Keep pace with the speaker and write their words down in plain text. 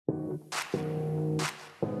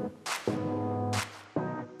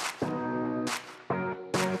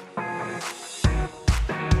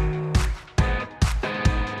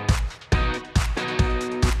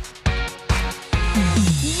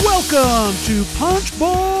Welcome to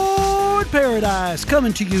Punchboard Paradise,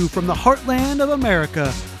 coming to you from the heartland of America,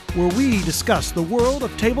 where we discuss the world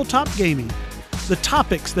of tabletop gaming, the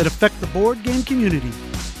topics that affect the board game community,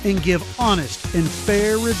 and give honest and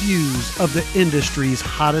fair reviews of the industry's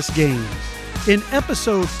hottest games. In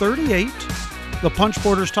episode 38, the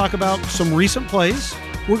Punchboarders talk about some recent plays.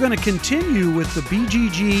 We're going to continue with the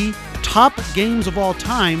BGG top games of all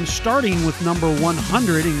time, starting with number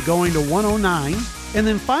 100 and going to 109. And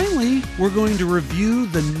then finally, we're going to review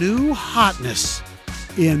the new hotness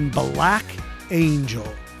in Black Angel.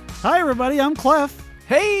 Hi, everybody. I'm Clef.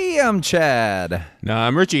 Hey, I'm Chad. No,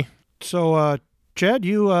 I'm Richie. So, Chad,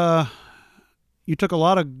 you took a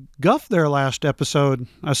lot of guff there last episode.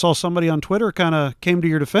 I saw somebody on Twitter kind of came to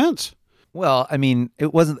your defense. Well, I mean,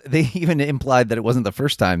 it wasn't. They even implied that it wasn't the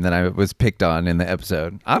first time that I was picked on in the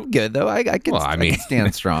episode. I'm good though. I can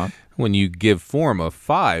stand strong. When you give Forum a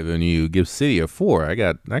 5 and you give City a 4, I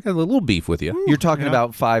got a little beef with you. You're talking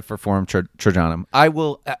about 5 for Forum Trojanum. I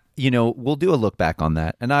will, we'll do a look back on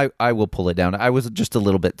that, and I will pull it down. I was just a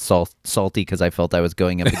little bit salty because I felt I was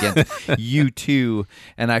going up against you two,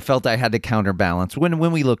 and I felt I had to counterbalance. When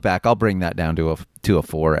we look back, I'll bring that down to a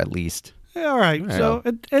 4 at least. All right. So,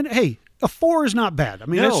 and hey, a 4 is not bad. I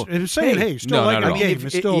mean, it's saying, hey, still like a game.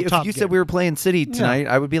 It's still a top game. If you said we were playing City tonight,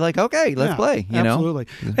 I would be like, okay, let's play. Absolutely.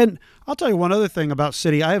 And I'll tell you one other thing about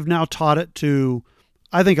City. I have now taught it to,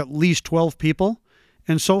 I think, at least 12 people.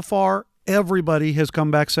 And so far, everybody has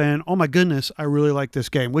come back saying, oh my goodness, I really like this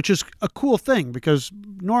game, which is a cool thing because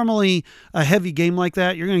normally a heavy game like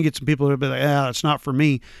that, you're going to get some people that will be like, it's not for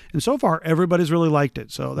me. And so far, everybody's really liked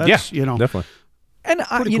it. So that's, definitely. And,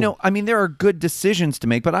 cool. I mean, there are good decisions to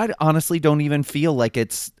make, but I honestly don't even feel like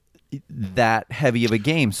it's that heavy of a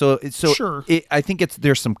game. So sure. I think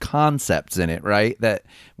there's some concepts in it, right? That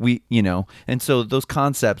we, and so those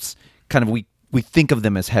concepts kind of we think of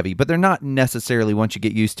them as heavy, but they're not necessarily once you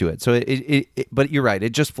get used to it. So but you're right,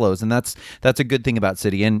 it just flows, and that's a good thing about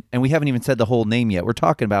City. And we haven't even said the whole name yet. We're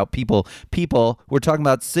talking about people. We're talking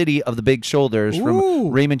about City of the Big Shoulders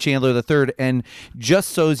from Raymond Chandler III. And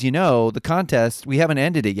just so as you know, the contest, we haven't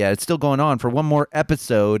ended it yet. It's still going on for one more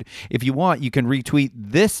episode. If you want, you can retweet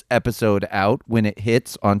this episode out when it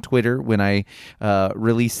hits on Twitter. When we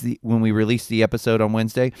release the episode on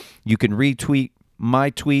Wednesday, you can retweet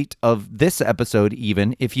my tweet of this episode,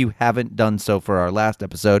 even if you haven't done so for our last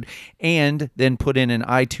episode, and then put in an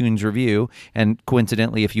iTunes review. And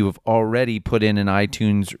coincidentally, if you have already put in an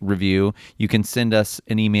iTunes review, you can send us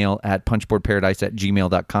an email at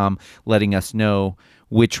punchboardparadise@gmail.com letting us know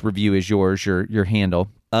which review is yours, your handle.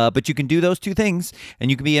 But you can do those two things,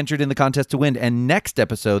 and you can be entered in the contest to win. And next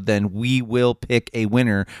episode, then, we will pick a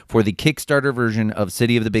winner for the Kickstarter version of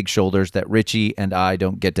City of the Big Shoulders that Richie and I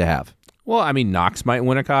don't get to have. Well, I mean, Knox might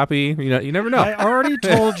win a copy. You never know. I already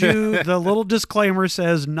told you the little disclaimer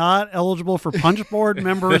says not eligible for Punchboard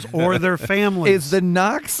members or their families. Is the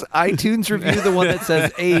Knox iTunes review the one that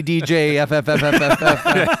says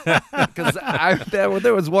ADJFFFFFF? Because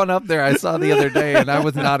there was one up there I saw the other day, and I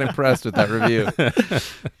was not impressed with that review.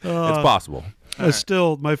 It's possible.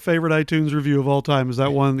 Still, my favorite iTunes review of all time is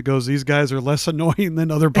that one that goes, "These guys are less annoying than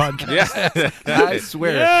other podcasts." Yeah, I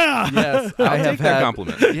swear. Yeah. Yes, I'll take that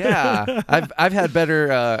compliment. Yeah, I've had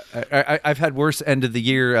better. I've had worse end of the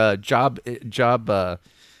year job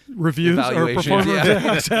reviews or performance.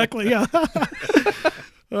 Yeah, exactly. Yeah.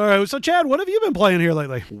 All right. So, Chad, what have you been playing here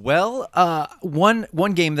lately? Well, one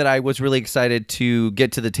game that I was really excited to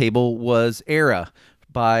get to the table was Era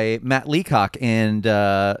by Matt Leacock and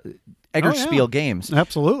Eggerspiel Games.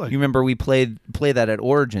 Absolutely. You remember we play that at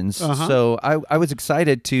Origins, so I was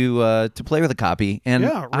excited to play with a copy. And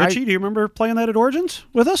Richie, do you remember playing that at Origins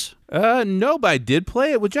with us? No, but I did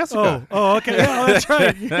play it with Jessica. Oh, okay. Yeah, that's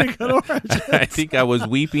right. You did go to Origins. I think I was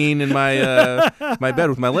weeping in my my bed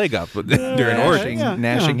with my leg up during Origins.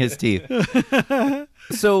 Gnashing his teeth.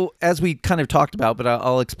 So, as we kind of talked about, but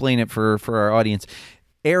I'll explain it for our audience,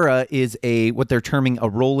 Era is what they're terming a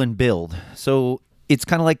roll and build. So it's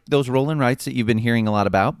kind of like those roll and writes that you've been hearing a lot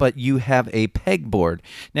about, but you have a pegboard.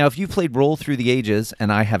 Now, if you've played Roll Through the Ages,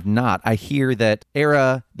 and I have not, I hear that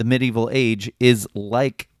Era, the medieval age, is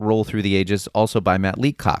like Roll Through the Ages, also by Matt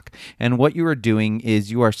Leacock. And what you are doing is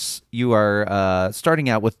you are starting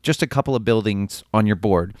out with just a couple of buildings on your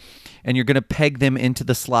board, and you're going to peg them into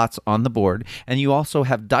the slots on the board. And you also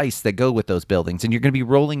have dice that go with those buildings, and you're going to be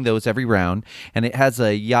rolling those every round. And it has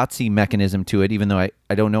a Yahtzee mechanism to it, even though I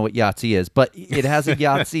don't know what Yahtzee is, but it has a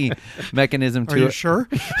Yahtzee mechanism to it. Are you sure?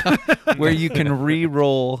 Where you can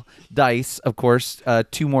re-roll dice, of course,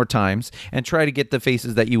 2 more times, and try to get the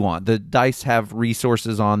faces that you want. The dice have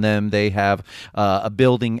resources on them. They have a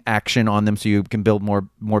building action on them, so you can build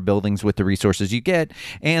more buildings with the resources you get.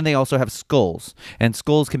 And they also have skulls. And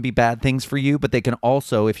skulls can be bad things for you, but they can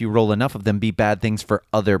also, if you roll enough of them, be bad things for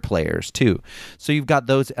other players too. So you've got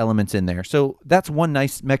those elements in there. So that's one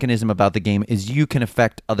nice mechanism about the game is you can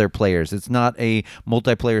affect other players. It's not a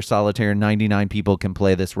multiplayer solitaire, 99 people can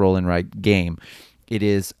play this roll and write game. It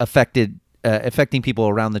is affecting people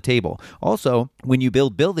around the table. Also, when you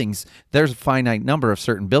build buildings, there's a finite number of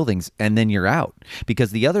certain buildings, and then you're out.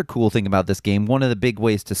 Because the other cool thing about this game, one of the big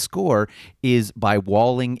ways to score is by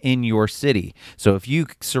walling in your city. So if you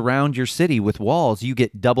surround your city with walls, you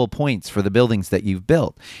get double points for the buildings that you've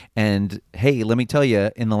built. And hey, let me tell you,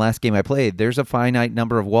 in the last game I played, there's a finite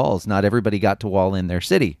number of walls. Not everybody got to wall in their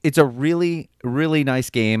city. It's a really nice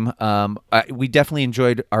game. We definitely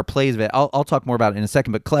enjoyed our plays of it. I'll talk more about it in a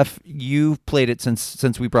second, but Clef, you've played it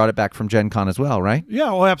since we brought it back from Gen Con as well, right?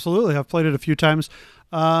 Yeah, well, absolutely. I've played it a few times.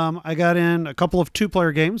 I got in a couple of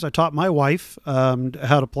 2-player games. I taught my wife how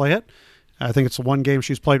to play it. I think it's the one game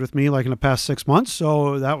she's played with me like in the past 6 months,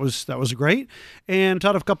 so that was great. And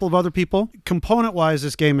taught a couple of other people. Component-wise,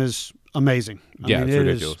 this game is amazing. It's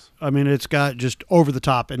ridiculous. It's got just over the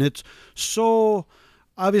top, and it's so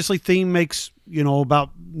obviously theme makes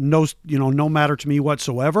about no matter to me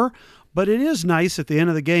whatsoever. But it is nice at the end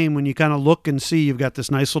of the game when you kind of look and see you've got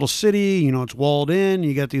this nice little city, it's walled in,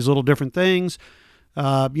 you got these little different things.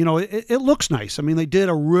 It looks nice. I mean, they did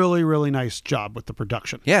a really, really nice job with the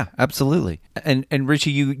production. Yeah, absolutely. And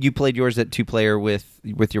Richie, you played yours at 2-player with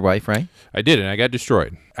your wife, right? I did, and I got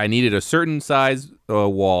destroyed. I needed a certain size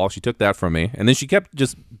wall. She took that from me, and then she kept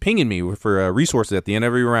just pinging me for resources at the end of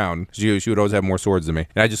every round. She would always have more swords than me,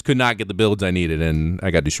 and I just could not get the builds I needed, and I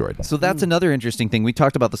got destroyed. So that's another interesting thing. We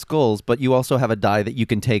talked about the skulls, but you also have a die that you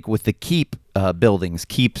can take with the keep buildings.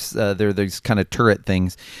 Keeps, they're these kind of turret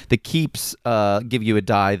things. The keeps give you a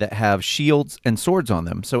die that have shields and swords on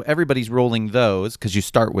them. So everybody's rolling those because you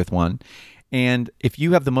start with one. And if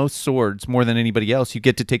you have the most swords more than anybody else, you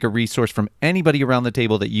get to take a resource from anybody around the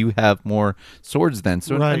table that you have more swords than.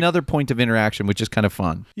 So another point of interaction, which is kind of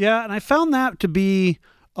fun. Yeah, and I found that to be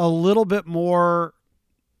a little bit more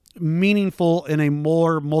meaningful in a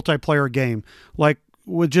more multiplayer game. Like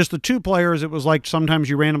with just the 2 players, it was like sometimes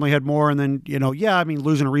you randomly had more, and then,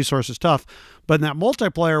 losing a resource is tough. But in that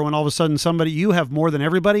multiplayer, when all of a sudden you have more than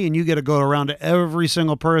everybody, and you get to go around to every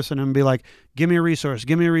single person and be like, give me a resource,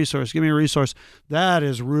 give me a resource, give me a resource. That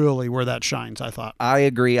is really where that shines, I thought. I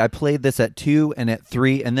agree. I played this at 2 and at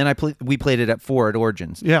 3, and then we played it at 4 at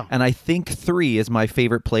Origins. Yeah. And I think 3 is my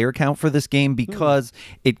favorite player count for this game because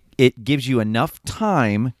it gives you enough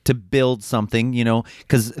time to build something,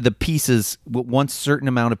 because the pieces, once a certain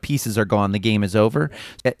amount of pieces are gone, the game is over.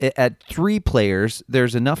 At 3 players,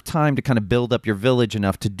 there's enough time to kind of build up your village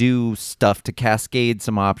enough to do stuff, to cascade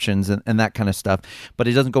some options and that kind of stuff, but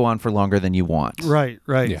it doesn't go on for longer than you want. Right.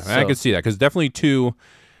 Yeah, I can see that, because definitely 2,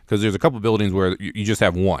 because there's a couple buildings where you just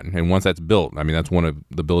have one, and once that's built, I mean, that's one of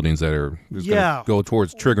the buildings that are going to go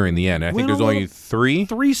towards triggering the end. I think there's only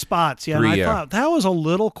 3 spots. Yeah, and I thought that was a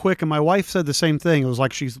little quick, and my wife said the same thing. It was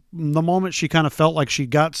like the moment she kind of felt like she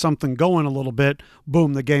got something going a little bit,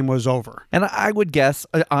 boom, the game was over. And I would guess,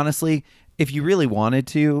 honestly, if you really wanted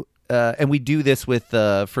to, and we do this with,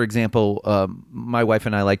 for example, my wife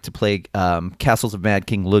and I like to play Castles of Mad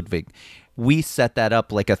King Ludwig. We set that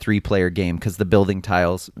up like a 3-player game because the building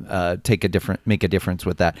tiles make a difference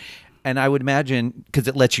with that. And I would imagine, because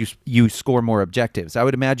it lets you score more objectives, I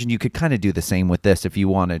would imagine you could kind of do the same with this if you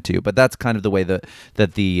wanted to. But that's kind of the way that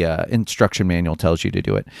the instruction manual tells you to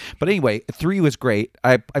do it. But anyway, 3 was great.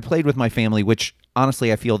 I played with my family, which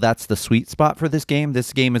honestly I feel that's the sweet spot for this game.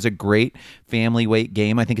 This game is a great family weight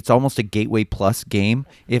game. I think it's almost a Gateway Plus game.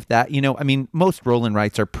 If that, most roll and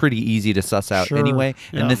writes are pretty easy to suss out anyway.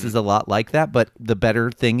 And this is a lot like that. But the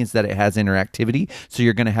better thing is that it has interactivity. So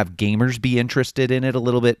you're going to have gamers be interested in it a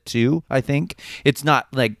little bit too, I think. It's not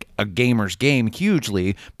like a gamer's game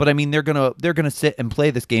hugely, but I mean, they're going to sit and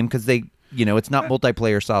play this game because they, it's not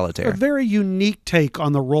multiplayer solitaire. A very unique take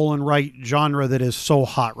on the roll and write genre that is so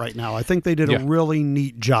hot right now. I think they did a really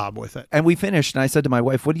neat job with it. And we finished, and I said to my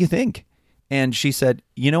wife, "What do you think?" And she said,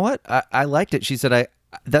 "You know what? I liked it." She said,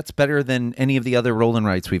 "That's better than any of the other roll and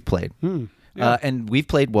writes we've played." Yeah. And we've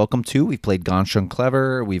played Welcome To, we've played Ganz Schön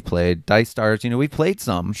Clever, we've played Dice Stars, we've played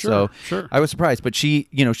some. Sure. I was surprised, but she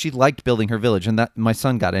liked building her village, and that my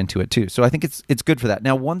son got into it too. So I think it's good for that.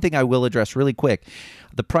 Now, one thing I will address really quick,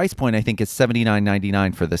 the price point I think is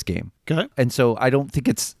 $79.99 for this game. Okay. And so I don't think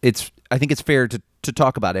I think it's fair to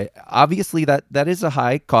talk about it. Obviously that is a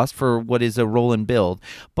high cost for what is a roll and build,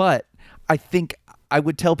 but I think I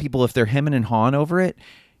would tell people if they're hemming and hawing over it,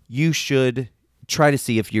 you should try to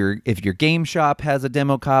see if your game shop has a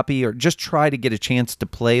demo copy, or just try to get a chance to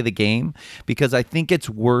play the game, because I think it's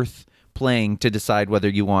worth playing to decide whether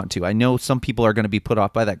you want to. I know some people are going to be put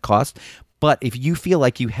off by that cost, but if you feel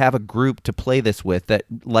like you have a group to play this with that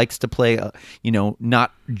likes to play,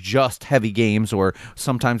 not just heavy games, or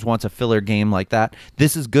sometimes wants a filler game like that,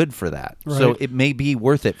 this is good for that. Right. So it may be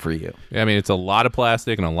worth it for you. I mean, it's a lot of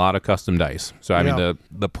plastic and a lot of custom dice. So I mean,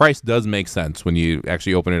 the price does make sense when you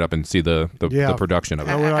actually open it up and see the production of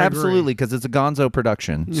it. I agree. Absolutely, because it's a Gonzo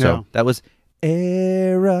production. Yeah. So that was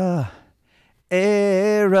Era,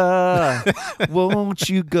 won't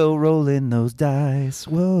you go rolling those dice?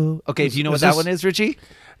 Whoa. Okay, do you know what that one is, Richie?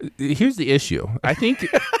 Here's the issue. I think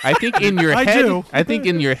in your I head, do. I think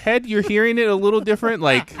in your head you're hearing it a little different.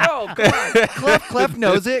 Like, Oh, come on. Clef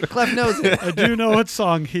knows it. Clef knows it. I do know what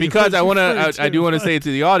song he because was referring I do want to say it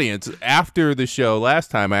to the audience. After the show last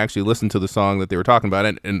time, I actually listened to the song that they were talking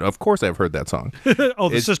about, and of course I've heard that song. Oh,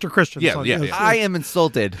 the Sister Christian yeah, song. yeah, Yes. yeah. I am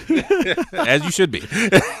insulted. As you should be.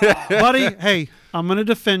 Buddy, hey, I'm going to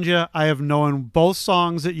defend you. I have known both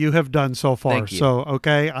songs that you have done so far. Thank you. So,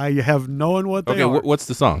 okay, I have known what they Okay, are. what's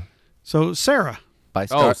the song? So, Sarah. By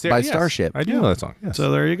Yes. Starship. I do know that song. Yes.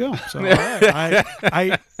 So there you go. So all right.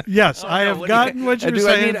 I have gotten what you're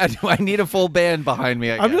saying. I need a full band behind me.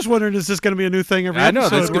 I'm just wondering, is this going to be a new thing every I know,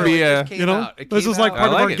 episode? this could where, be a- this is like I part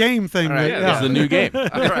of like our it. game thing. All right, that- This is a new game.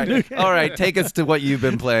 All right, take us to what you've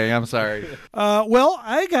been playing. I'm sorry. Well,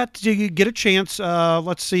 I got to get a chance.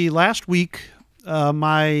 Let's see. Last week,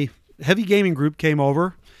 my heavy gaming group came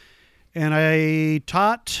over, and I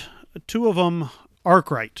taught two of them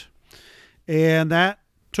Arkwright, and that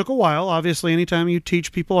took a while. Obviously, anytime you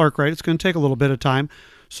teach people Arkwright, it's going to take a little bit of time.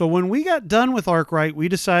 So when we got done with Arkwright, we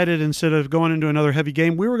decided instead of going into another heavy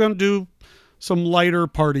game, we were going to do some lighter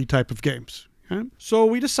party type of games. Okay? So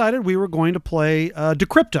we decided we were going to play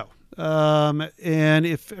Decrypto. And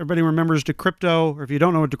if everybody remembers Decrypto, or if you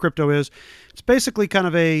don't know what Decrypto is, it's basically kind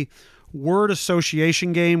of a word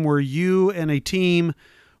association game where you and a team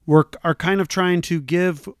are kind of trying to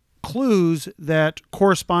give clues that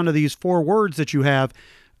correspond to these four words that you have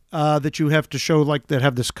to show, like, that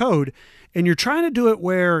have this code. And you're trying to do it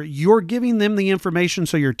where you're giving them the information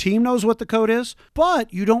so your team knows what the code is,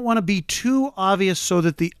 but you don't want to be too obvious so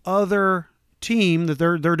that the other team, that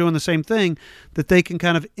they're doing the same thing, that they can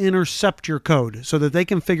kind of intercept your code so that they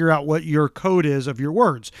can figure out what your code is of your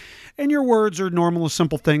words. And your words are normal,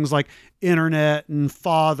 simple things like internet and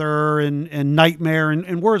father and nightmare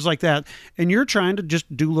and words like that. And you're trying to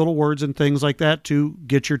just do little words and things like that to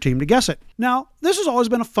get your team to guess it. Now, this has always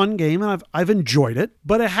been a fun game, and I've enjoyed it,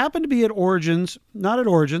 but it happened to be at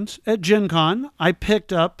Gen Con, I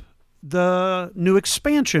picked up the new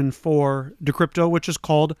expansion for Decrypto, which is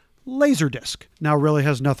called Laserdisc. Now, really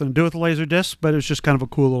has nothing to do with Laserdisc, but it's just kind of a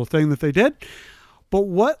cool little thing that they did. But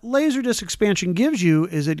what Laserdisc expansion gives you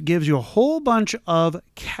is it gives you a whole bunch of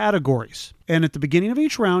categories. And at the beginning of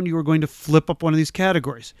each round, you are going to flip up one of these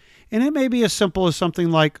categories. And it may be as simple as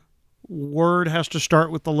something like word has to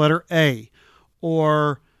start with the letter A,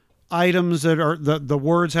 or items that are the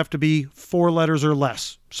words have to be 4 letters or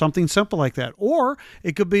less, something simple like that. Or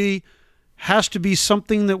it could be has to be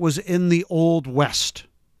something that was in the Old West.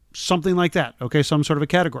 Something like that, okay, some sort of a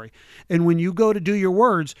category. And when you go to do your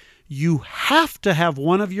words, you have to have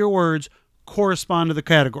one of your words correspond to the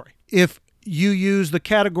category. If you use the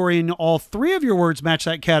category and all 3 of your words match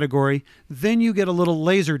that category, then you get a little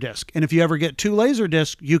laser disc. And if you ever get 2 laser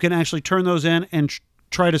discs, you can actually turn those in and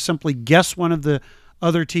try to simply guess one of the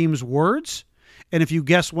other team's words. And if you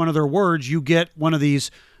guess one of their words, you get one of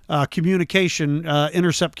these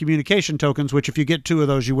intercept communication tokens, which if you get 2 of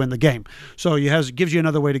those, you win the game. So it gives you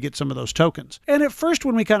another way to get some of those tokens. And at first,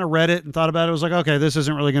 when we kind of read it and thought about it, it was like, okay, this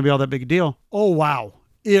isn't really going to be all that big a deal. Oh, wow.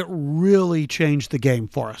 It really changed the game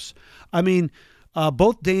for us. I mean,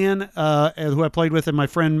 both Dan, who I played with, and my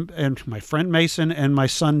friend Mason, and my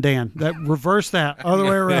son Dan. Reverse that, other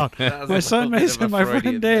way around. My son Mason and my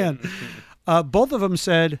friend Dan. Both of them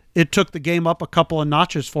said it took the game up a couple of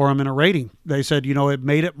notches for them in a rating. They said, it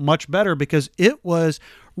made it much better because it was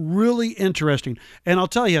really interesting. And I'll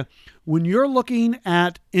tell you, when you're looking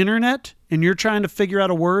at internet and you're trying to figure out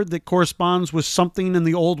a word that corresponds with something in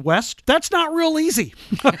the Old West, that's not real easy.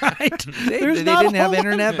 Right? They didn't have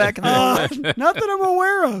internet back in the Old West. Not that I'm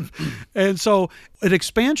aware of. And so an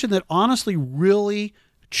expansion that honestly really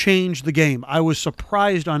changed the game. I was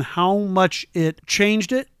surprised on how much it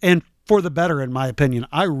changed it, and for the better, in my opinion.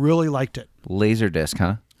 I really liked it. Laserdisc,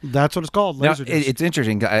 huh? That's what it's called. Now, Laserdisc. it's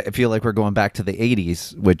interesting. I feel like we're going back to the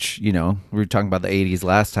 80s, which, we were talking about the 80s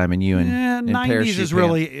last time, and you and, and 90s Parachute is Pants.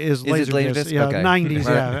 really is Is it Laserdisc. Laserdisc? Yeah, Okay. 90s.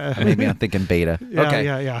 Right. Yeah. Maybe I'm thinking beta. Yeah, Okay.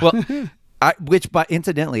 yeah. Well, but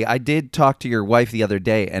incidentally, I did talk to your wife the other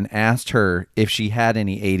day and asked her if she had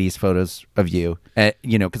any 80s photos of you,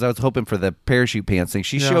 because I was hoping for the Parachute Pants thing.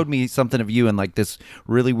 She Yeah. showed me something of you in like this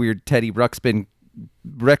really weird Teddy Ruxpin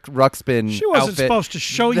She wasn't outfit. supposed to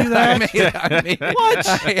show you that. What?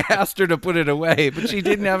 I asked her to put it away, but she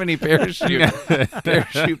didn't have any parachute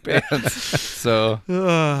pants. So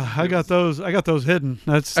I got those hidden.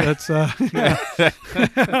 That's. Yeah.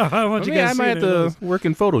 I want you Maybe guys I to might see have it. to work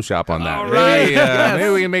in Photoshop on that. All right. Maybe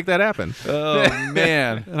we can make that happen. oh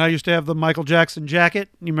man. And I used to have the Michael Jackson jacket.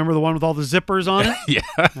 You remember the one with all the zippers on it? Yeah.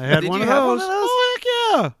 I had Did one you of have one those. of those? Oh heck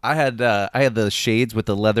yeah! I had the shades with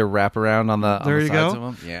the leather wraparound on the There on the you sides go.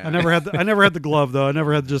 of them. Yeah. I never had the glove though. I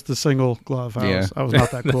never had just the single glove. I was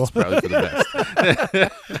not that cool. Probably for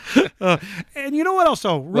the best. And you know what else?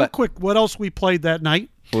 Real What? quick, what else we played that night?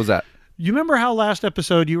 What was that? You remember how last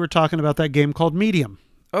episode you were talking about that game called Medium?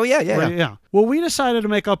 Oh yeah. Right, yeah. Well, we decided to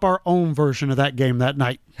make up our own version of that game that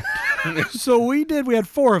night. So we did. We had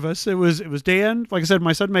four of us. It was Dan, like I said,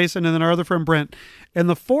 my son Mason, and then our other friend Brent. And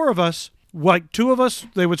the four of us, like two of us,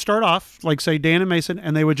 they would start off, like say Dan and Mason,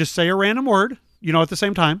 and they would just say a random word, at the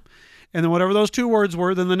same time. And then whatever those two words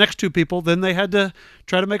were, then the next two people, then they had to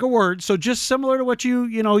try to make a word. So just similar to what you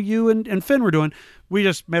and Finn were doing, we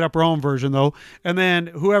just made up our own version though. And then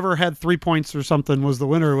whoever had 3 points or something was the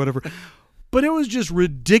winner or whatever. But it was just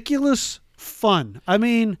ridiculous fun. I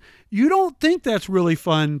mean, you don't think that's really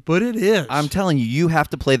fun, but it is. I'm telling you, you have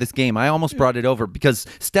to play this game. I almost brought it over because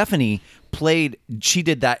Stephanie she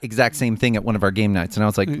did that exact same thing at one of our game nights, and I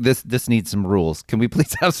was like, this needs some rules. Can we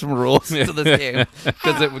please have some rules to this game?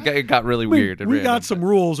 Because it got really weird. And we random. got some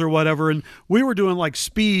rules or whatever, and we were doing like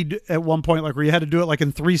speed at one point, like where you had to do it like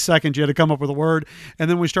in 3 seconds. You had to come up with a word, and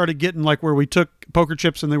then we started getting like where we took poker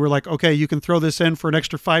chips, and they were like, okay, you can throw this in for an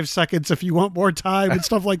extra 5 seconds if you want more time and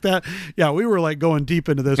stuff like that. Yeah, we were like going deep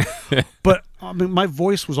into this, but I mean, my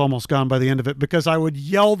voice was almost gone by the end of it because I would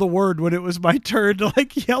yell the word when it was my turn to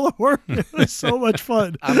like yell a word. It was so much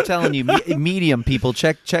fun. I'm telling you, Medium people,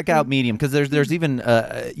 check out Medium because there's even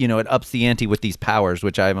it ups the ante with these powers,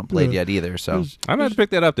 which I haven't played yet either. So I'm gonna have to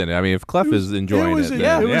pick that up then. I mean, if Clef is enjoying it,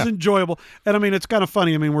 it was enjoyable. And I mean, it's kind of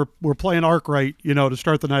funny. I mean, we're playing Arkwright, to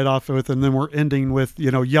start the night off with, and then we're ending with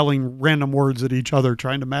yelling random words at each other,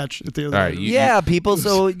 trying to match at the other. All right, end. yeah, people.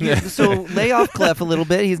 So lay off Clef a little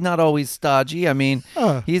bit. He's not always stodgy. I mean,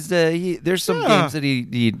 he's there's some games that he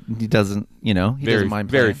doesn't he doesn't mind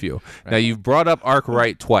playing. Very few. Now you've brought up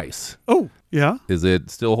Arkwright twice. Oh yeah. Is it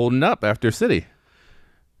still holding up after City?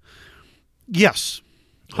 Yes.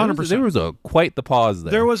 100%. There was quite the pause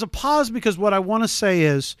there. There was a pause because what I want to say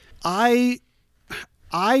is I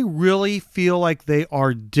really feel like they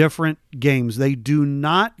are different games. They do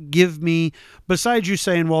not give me, besides you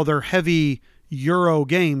saying, well, they're heavy Euro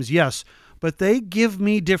games, yes, but they give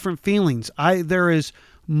me different feelings. There is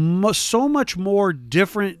so much more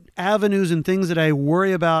different avenues and things that I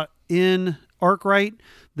worry about in Arkwright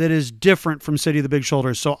that is different from City of the Big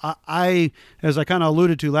Shoulders. So I as I kind of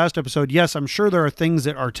alluded to last episode, yes, I'm sure there are things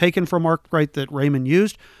that are taken from Arkwright that Raymond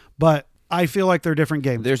used, but I feel like they're different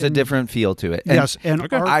games. There's a different feel to it. Yes, and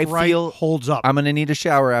I Arkwright feel holds up. I'm going to need a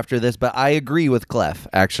shower after this, but I agree with Clef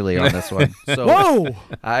actually on this one. So Whoa!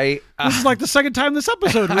 this This is like the second time this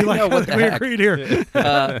episode we know, what the we heck? agreed here.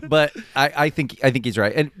 but I think he's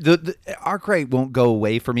right. And the Arkwright won't go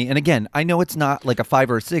away for me. And again, I know it's not like a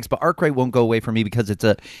 5 or a 6, but Arkwright won't go away for me because it's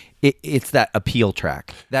that appeal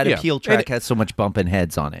track. That appeal track has so much bumping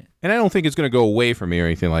heads on it. And I don't think it's going to go away from me or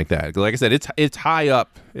anything like that. Like I said, it's high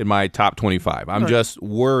up in my top 25. I'm just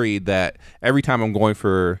worried that every time I'm going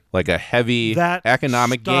for like a heavy That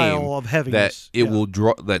economic style game, of heaviness, that will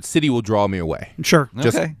draw that City will draw me away. Sure.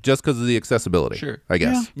 Just Okay. because of the accessibility. Sure. I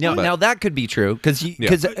guess. Now that could be true because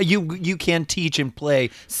you can teach and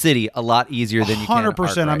play City a lot easier than you can 100%.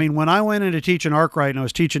 I Arkwright. mean, when I went into teaching Arkwright and I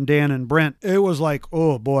was teaching Dan and Brent, it was like,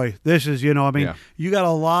 oh boy, this is, you got a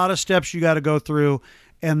lot of steps you got to go through,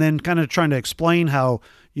 and then kind of trying to explain how,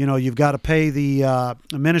 you've got to pay the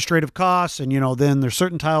administrative costs, and, then there's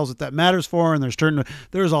certain tiles that matters for, and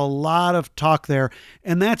there's a lot of talk there.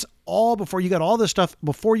 And that's all before you got all this stuff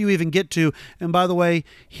before you even get to, and by the way,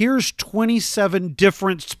 here's 27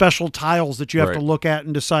 different special tiles that you have to look at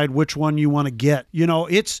and decide which one you want to get.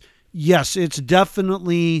 Yes, it's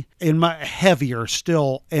definitely heavier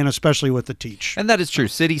still, and especially with the teach. And that is true.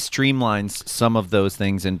 City streamlines some of those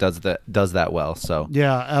things and does that well. So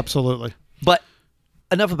Yeah, absolutely. but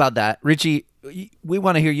enough about that. Richie, we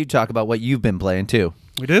want to hear you talk about what you've been playing too.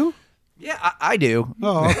 We do? Yeah, I do.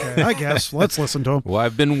 Oh, okay. I guess. Let's listen to him. Well,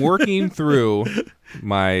 I've been working through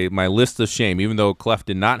my list of shame, even though Clef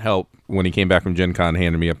did not help when he came back from Gen Con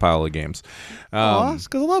handing me a pile of games. It's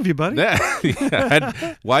because I love you, buddy.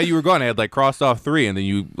 While you were gone, I had crossed off 3, and then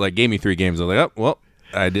you gave me 3 games. I was like, oh, well,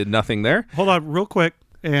 I did nothing there. Hold on real quick.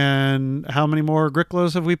 And how many more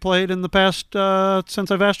Gricklas have we played in the past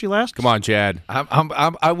since I've asked you last? Come on, Chad.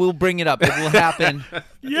 I will bring it up. It will happen.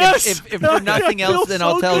 Yes. If for nothing else, then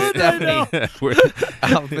I'll tell Stephanie.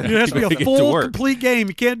 It has to be a full, complete game.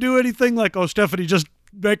 You can't do anything like, oh, Stephanie, just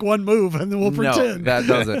make one move and then we'll pretend. No, that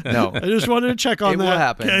doesn't. No. I just wanted to check on it that. It will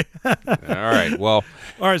happen. Okay. All right. Well.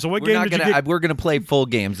 All right. So what game did you get? We're going to play full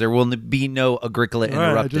games. There will be no Agricola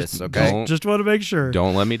Interruptus, okay? Just want to make sure.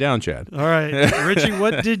 Don't let me down, Chad. All right. Richie,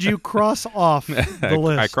 what did you cross off the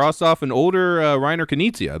list? I crossed off an older Reiner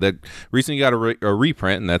Knizia that recently got a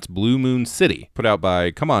reprint, and that's Blue Moon City, put out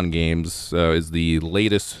by Come On Games, is the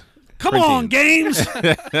latest. Come on, games!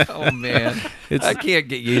 Oh, man. I can't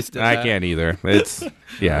get used to that. I can't either.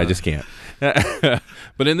 I just can't.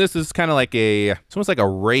 But in this, it's kind of like it's almost like a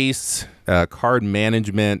race, card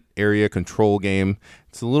management, area control game.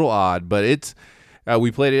 It's a little odd, but it's, we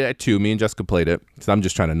played it at 2. Me and Jessica played it. So I'm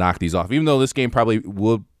just trying to knock these off, even though this game probably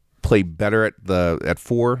will play better at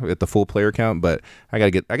 4 at the full player count, but I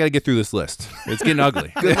gotta get through this list. It's getting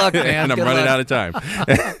ugly. Good luck, man. And I'm running out of time.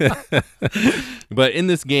 But in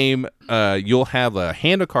this game, you'll have a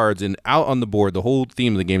hand of cards, and out on the board, the whole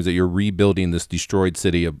theme of the game is that you're rebuilding this destroyed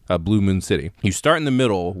city of Blue Moon City. You start in the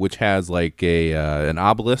middle, which has an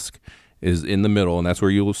obelisk is in the middle, and that's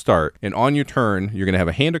where you will start. And on your turn, you're going to have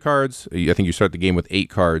a hand of cards. I think you start the game with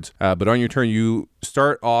 8 cards. But on your turn, you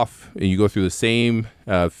start off and you go through the same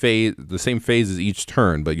phases each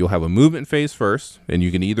turn. But you'll have a movement phase first, and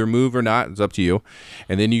you can either move or not. It's up to you.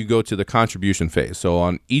 And then you go to the contribution phase. So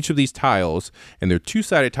on each of these tiles, and they're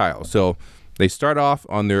 2-sided tiles. So they start off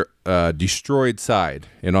on their destroyed side,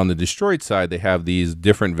 and on the destroyed side, they have these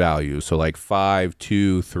different values. So like 5,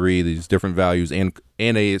 2, 3, these different values, and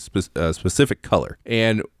a specific color.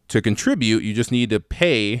 And to contribute, you just need to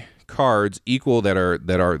pay cards equal that are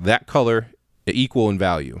that color equal in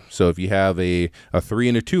value. So if you have a 3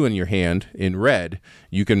 and a 2 in your hand in red,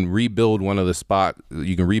 you can rebuild one of the spot.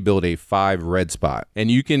 You can rebuild a 5 red spot,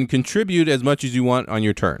 and you can contribute as much as you want on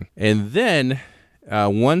your turn. And then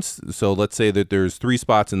so let's say that there's 3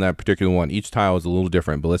 spots in that particular one. Each tile is a little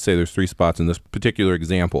different, but let's say there's 3 spots in this particular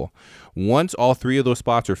example. Once all 3 of those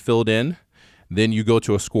spots are filled in, then you go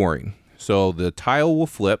to a scoring. So the tile will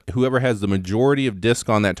flip. Whoever has the majority of disc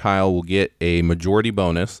on that tile will get a majority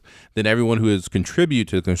bonus. Then everyone who has contributed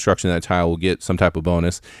to the construction of that tile will get some type of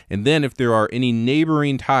bonus. And then if there are any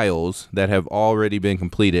neighboring tiles that have already been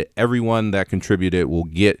completed, everyone that contributed will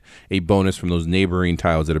get a bonus from those neighboring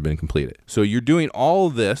tiles that have been completed. So you're doing all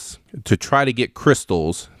of this to try to get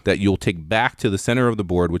crystals that you'll take back to the center of the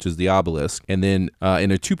board, which is the obelisk. And then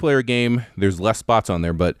in a 2-player game, there's less spots on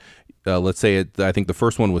there, but let's say I think the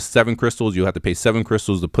first one was 7 crystals. You'll have to pay 7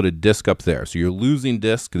 crystals to put a disc up there. So you're losing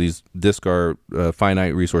disc. These discs are a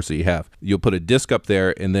finite resource that you have. You'll put a disc up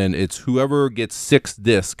there, and then it's whoever gets 6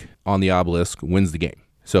 disc on the obelisk wins the game.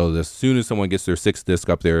 So as soon as someone gets their 6th disc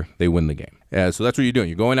up there, they win the game. So that's what you're doing.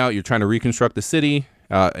 You're going out. You're trying to reconstruct the city.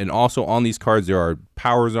 And also on these cards, there are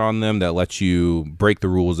powers on them that let you break the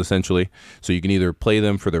rules, essentially. So you can either play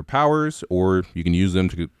them for their powers, or you can use them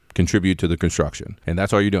to contribute to the construction. And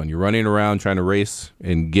that's all you're doing. You're running around trying to race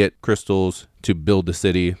and get crystals to build the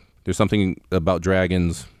city. There's something about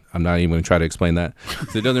dragons. I'm not even going to try to explain that.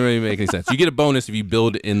 So it doesn't really make any sense. You get a bonus if you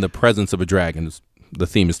build in the presence of a dragon. The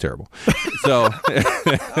theme is terrible. So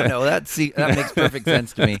no, that makes perfect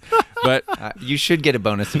sense to me. But you should get a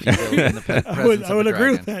bonus if you build in the presence of a dragon. I would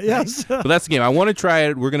agree with that, yes. But that's the game. I want to try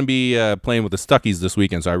it. We're going to be playing with the Stuckies this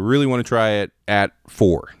weekend, so I really want to try it at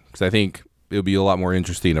 4, because I think it'll be a lot more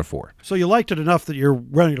interesting at 4. So you liked it enough that you're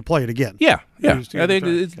ready to play it again? Yeah. I think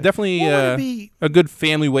it's definitely a good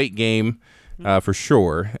family weight game for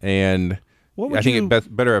sure, and I think it's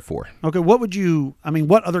better at 4. Okay,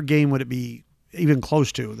 what other game would it be even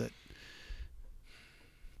close to that?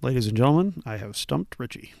 Ladies and gentlemen, I have stumped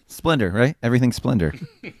Richie. Splendor, right? Everything's Splendor,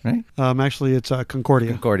 right? Actually, it's Concordia.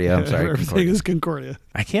 Concordia, I'm sorry. Everything is Concordia.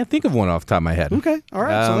 I can't think of one off the top of my head. Okay, all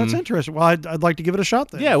right, so that's interesting. Well, I'd like to give it a shot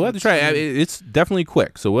then. Yeah, we'll have to try it. It's definitely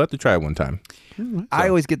quick, so we'll have to try it one time. So. I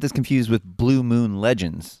always get this confused with Blue Moon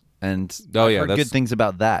Legends, and I've heard good things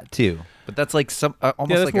about that too. But that's like almost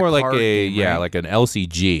that's like more a like card game, right? like an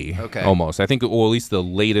LCG, okay. Almost. I think, or at least the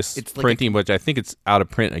latest printing, which I think it's out of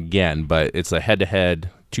print again, but it's a head-to-head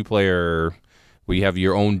 2-player where you have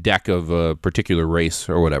your own deck of a particular race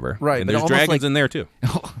or whatever. Right, And but there's almost dragons like- in there too.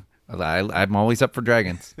 I'm always up for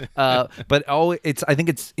dragons. But I think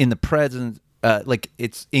it's in the present, like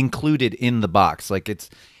it's included in the box. Like it's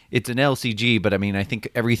an LCG, but I mean, I think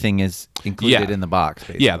everything is included in the box.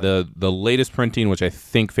 Basically. Yeah, the latest printing, which I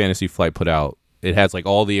think Fantasy Flight put out, it has like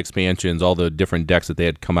all the expansions, all the different decks that they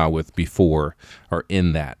had come out with before are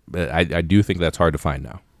in that. But I do think that's hard to find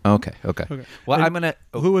now. Okay. Well, And I'm gonna.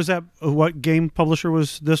 Who was that? What game publisher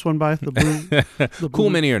was this one by? The Blue. Cool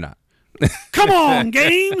Mini or not? Come on,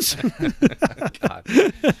 games.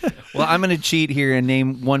 Well, I'm going to cheat here and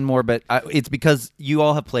name one more, but it's because you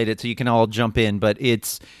all have played it, so you can all jump in. But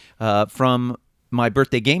it's from my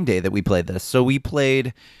birthday game day that we played this. So we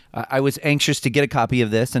played. I was anxious to get a copy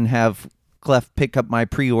of this and have Clef pick up my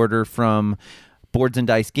pre-order from Boards and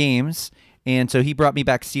Dice Games. And so he brought me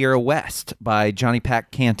back Sierra West by Johnny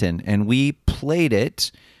Pack Canton, and we played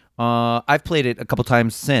it. I've played it a couple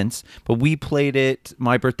times since, but we played it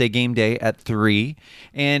my birthday game day at 3,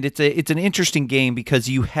 and it's an interesting game because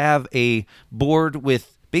you have a board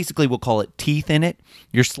with basically we'll call it teeth in it.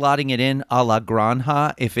 You're slotting it in a la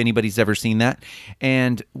Granja, if anybody's ever seen that.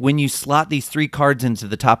 And when you slot these 3 cards into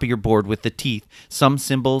the top of your board with the teeth, some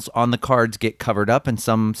symbols on the cards get covered up and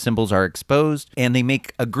some symbols are exposed, and they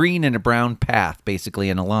make a green and a brown path basically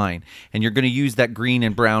in a line. And you're going to use that green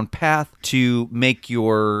and brown path to make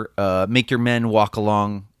your men walk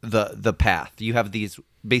along the path. You have these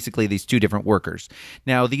 2 different workers.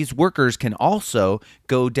 Now, these workers can also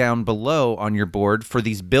go down below on your board for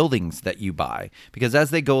these buildings that you buy, because as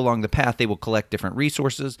they go along the path, they will collect different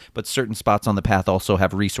resources, but certain spots on the path also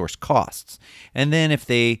have resource costs. And then if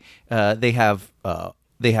they have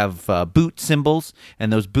boot symbols,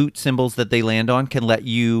 and those boot symbols that they land on can let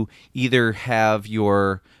you either have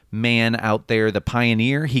your man out there, the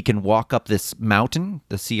pioneer, he can walk up this mountain,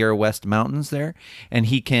 the Sierra West Mountains there, and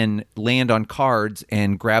he can land on cards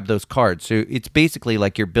and grab those cards. So it's basically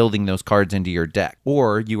like you're building those cards into your deck,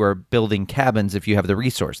 or you are building cabins if you have the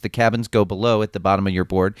resource. The cabins go below at the bottom of your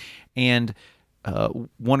board, and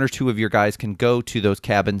 1 or 2 of your guys can go to those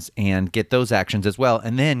cabins and get those actions as well,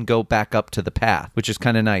 and then go back up to the path, which is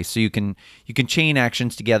kind of nice. So you can chain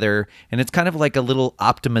actions together, and it's kind of like a little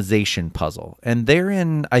optimization puzzle. And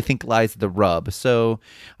therein, I think, lies the rub. So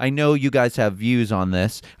I know you guys have views on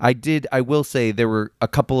this. I will say there were a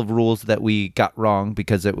couple of rules that we got wrong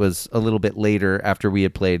because it was a little bit later after we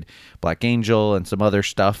had played Black Angel and some other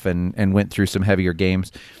stuff and went through some heavier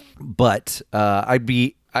games. But I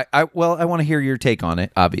want to hear your take on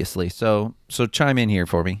it, obviously. So chime in here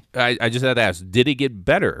for me. I just had to ask, did it get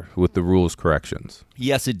better with the rules corrections?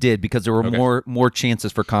 Yes, it did, because there were more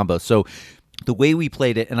chances for combos. So the way we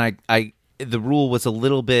played it, and the rule was a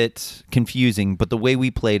little bit confusing, but the way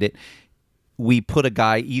we played it, we put a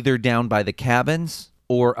guy either down by the cabins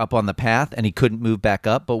or up on the path, and he couldn't move back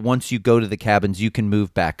up. But once you go to the cabins, you can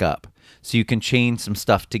move back up. So you can chain some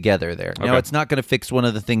stuff together there. Now, it's not going to fix one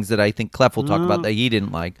of the things that I think Clef will talk about that he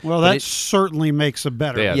didn't like. Well, that certainly makes it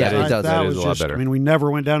better. Yeah, it does. That is a lot better. I mean, we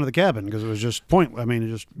never went down to the cabin because it was just pointless. I mean, it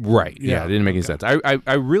just... Right. Yeah, it didn't make any sense.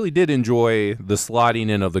 I really did enjoy the slotting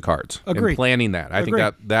in of the cards. Agreed. And planning that. I think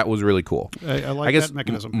that was really cool. I like that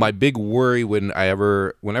mechanism. My big worry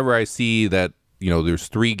whenever I see that, there's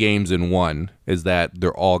 3 games in one, is that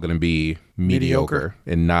they're all going to be mediocre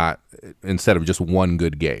and not, instead of just one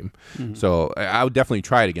good game. Mm-hmm. So I would definitely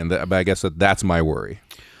try it again, but I guess that's my worry.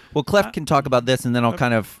 Well, Clef can talk about this, and then I'll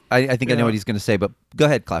I think I know what he's going to say, but go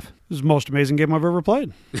ahead, Clef. This is the most amazing game I've ever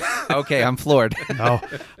played. Okay, I'm floored. No,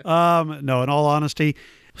 in all honesty,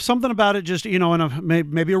 something about it just,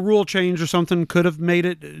 maybe a rule change or something could have made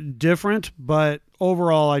it different, but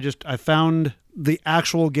overall, I found the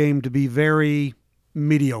actual game to be very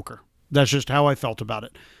mediocre. That's just how I felt about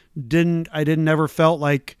it. I never felt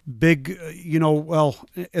like big,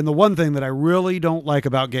 and the one thing that I really don't like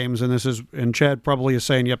about games, and Chad probably is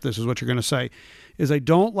saying, yep, this is what you're going to say, is I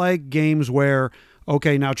don't like games where,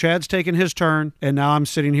 okay, now Chad's taking his turn, and now I'm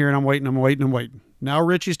sitting here and I'm waiting. Now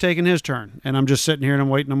Richie's taking his turn, and I'm just sitting here and I'm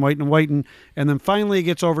waiting, and then finally it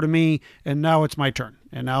gets over to me, and now it's my turn.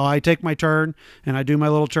 And now I take my turn, and I do my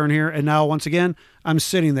little turn here, and now once again, I'm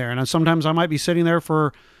sitting there. And sometimes I might be sitting there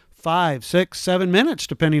for 5, 6, 7 minutes,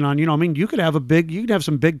 depending on, you could have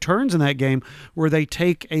some big turns in that game where they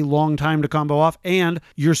take a long time to combo off, and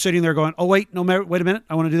you're sitting there going, oh, wait a minute,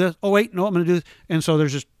 I want to do this. Oh, wait, no, I'm going to do this. And so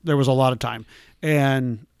there was a lot of time.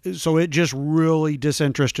 And so it just really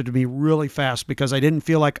disinterested me really fast because I didn't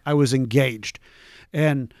feel like I was engaged.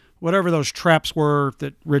 And whatever those traps were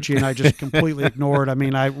that Richie and I just completely ignored. I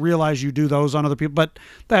mean, I realize you do those on other people, but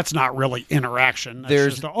that's not really interaction.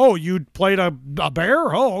 That's just, you played a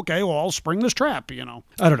bear? Oh, okay, well, I'll spring this trap,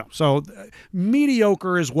 I don't know. So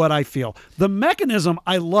mediocre is what I feel. The mechanism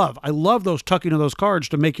I love. I love those tucking of those cards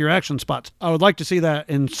to make your action spots. I would like to see that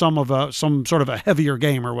in some sort of a heavier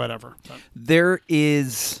game or whatever. There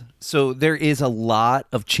is a lot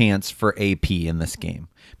of chance for AP in this game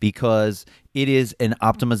because it is an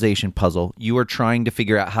optimization puzzle. You are trying to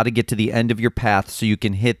figure out how to get to the end of your path so you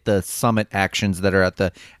can hit the summit actions that are at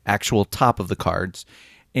the actual top of the cards.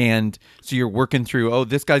 And so you're working through,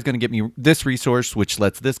 this guy's going to get me this resource, which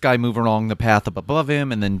lets this guy move along the path up above him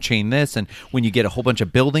and then chain this. And when you get a whole bunch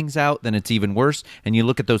of buildings out, then it's even worse. And you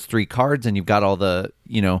look at those 3 cards and you've got all the,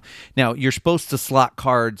 now you're supposed to slot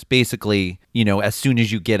cards basically, as soon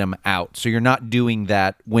as you get them out. So you're not doing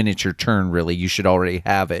that when it's your turn, really. You should already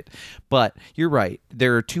have it. But you're right.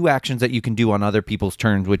 There are 2 actions that you can do on other people's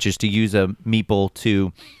turns, which is to use a meeple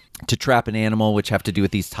to trap an animal, which have to do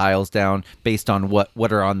with these tiles down based on what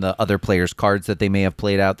are on the other player's cards that they may have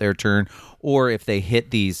played out their turn, or if they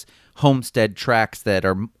hit these homestead tracks that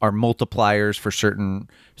are multipliers for certain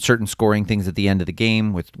scoring things at the end of the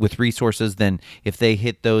game with resources, then if they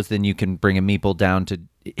hit those, then you can bring a meeple down to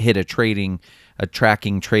hit a tracking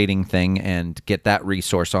trading thing and get that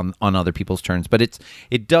resource on other people's turns. But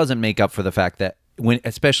it doesn't make up for the fact that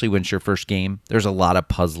especially when it's your first game, there's a lot of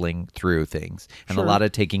puzzling through things and a lot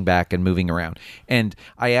of taking back and moving around. And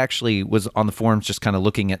I actually was on the forums just kind of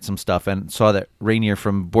looking at some stuff and saw that Rainier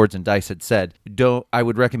from Boards and Dice had said, I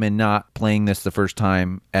would recommend not playing this the first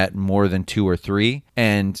time at more than 2 or 3.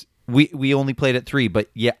 And we only played at 3,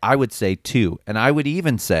 but yeah, I would say 2. And I would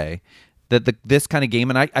even say that this kind of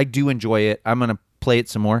game, and I do enjoy it, I'm going to play it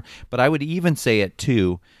some more, but I would even say at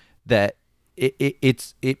 2 that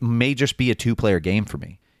it may just be a 2-player game for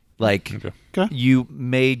me. Like you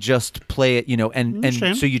may just play it,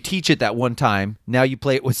 and so you teach it that one time. Now you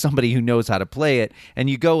play it with somebody who knows how to play it,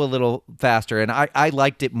 and you go a little faster. And I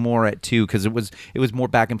liked it more at 2 because it was more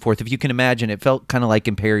back and forth. If you can imagine, it felt kind of like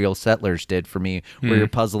Imperial Settlers did for me, where you're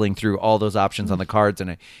puzzling through all those options on the cards,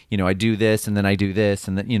 and I do this, and then I do this,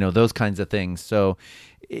 and then those kinds of things. So,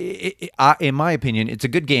 in my opinion, it's a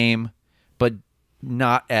good game, but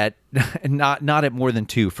not at more than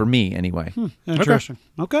 2 for me anyway. Interesting.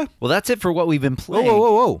 Okay. Well, that's it for what we've been playing.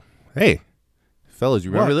 Whoa. Hey, fellas,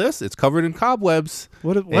 you remember this? It's covered in cobwebs.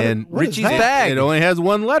 What Richie's bag. It only has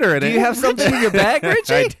 1 letter in it. Do you have something in your bag,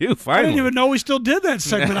 Richie? I do, finally. I didn't even know we still did that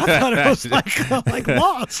segment. I thought it was like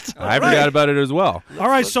lost. I forgot about it as well. All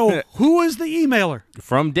right, so who is the emailer?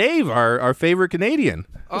 From Dave, our favorite Canadian.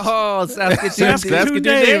 Oh, Saskatoon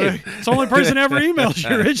Dave. It's the only person ever emails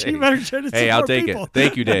you, Richie. You better send it to I'll more take people. it.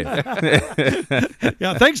 Thank you, Dave.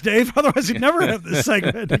 Yeah, thanks, Dave. Otherwise, you'd never have this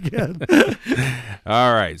segment again.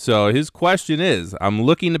 All right, so his question is, I'm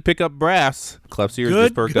looking to pick up brass. Clef's ears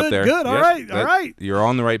just perked up there. Good, all right. You're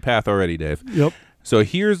on the right path already, Dave. Yep. So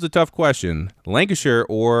here's the tough question. Lancashire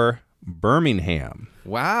or Birmingham?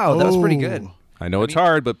 Wow, that was pretty good. I know it's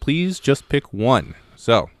hard, but please just pick one.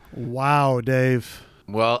 So. Wow, Dave.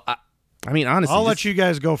 Well, I mean, honestly. I'll let you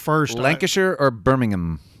guys go first. Lancashire or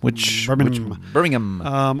Birmingham?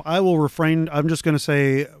 Birmingham. I will refrain. I'm just going to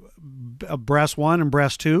say brass 1 and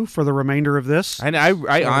brass 2 for the remainder of this. And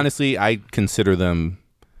I honestly, I consider them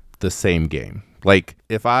the same game. Like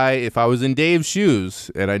if I was in Dave's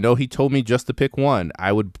shoes and I know he told me just to pick one,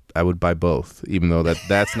 I would buy both, even though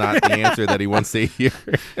that's not the answer that he wants to hear.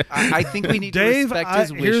 I think we need Dave, to respect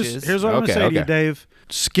his wishes. Here's what I'm going to say to you, Dave.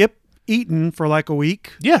 Skip Eaton for like a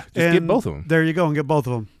week. Yeah, just get both of them. There you go, and get both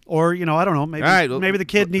of them. Or, I don't know, maybe the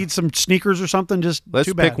kid needs some sneakers or something. Just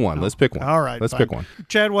let's pick one. No. Let's pick one. All right, let's fine. pick one.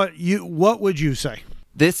 Chad, what would you say?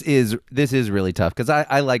 This is really tough because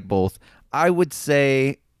I like both. I would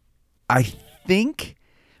say, I think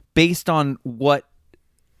based on what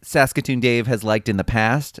Saskatoon Dave has liked in the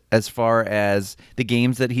past, as far as the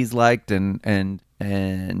games that he's liked and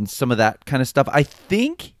some of that kind of stuff, I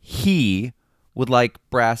think he would like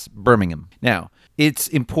brass Birmingham. Now, it's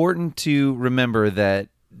important to remember that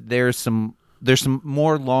there's some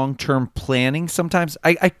more long-term planning sometimes.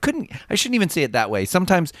 I shouldn't even say it that way.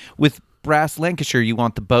 Sometimes with brass Lancashire, you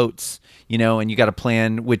want the boats, and you got to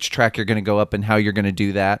plan which track you're going to go up and how you're going to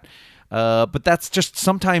do that. But that's just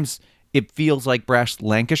sometimes it feels like brass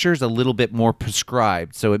Lancashire's a little bit more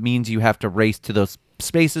prescribed. So it means you have to race to those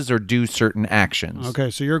spaces or do certain actions. Okay,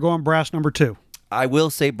 so you're going brass number 2. I will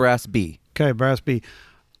say brass B. Okay, brass B.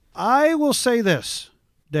 I will say this,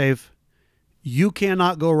 Dave. You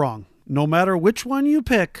cannot go wrong. No matter which one you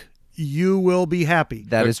pick, you will be happy.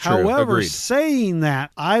 That is true. However, Agreed. saying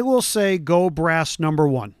that, I will say go brass number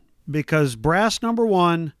 1. because brass number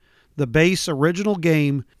 1, the base original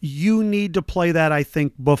game, you need to play that, I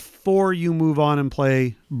think, before you move on and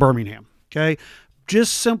play Birmingham. Okay?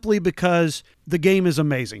 Just simply because the game is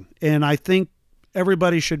amazing. And I think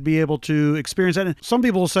everybody should be able to experience that. And some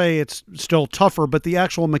people will say it's still tougher, but the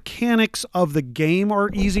actual mechanics of the game are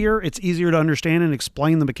easier. It's easier to understand and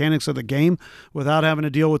explain the mechanics of the game without having to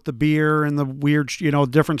deal with the beer and the weird,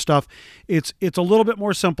 different stuff. It's a little bit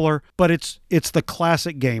more simpler, but it's the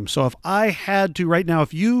classic game. So if I had to right now,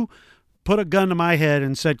 if you put a gun to my head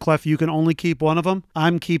and said, Clef, you can only keep one of them,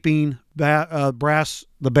 I'm keeping brass,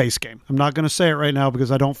 the base game. I'm not going to say it right now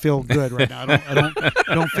because I don't feel good right now.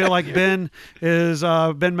 I don't feel like Ben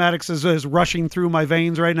Maddox is rushing through my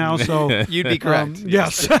veins right now. So You'd be correct.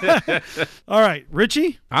 Yes. All right,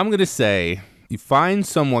 Richie. I'm going to say you find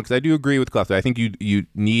someone, because I do agree with Clef. I think you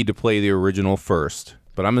need to play the original first.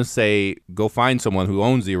 But I'm going to say go find someone who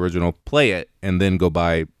owns the original, play it, and then go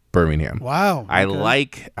buy Birmingham. Wow. I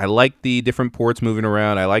like the different ports moving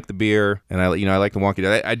around. I like the beer, and I like the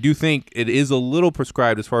wonky. I do think it is a little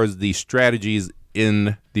prescribed as far as the strategies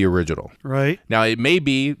in the original. Right. Now it may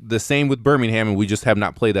be the same with Birmingham, and we just have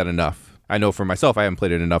not played that enough. I know for myself, I haven't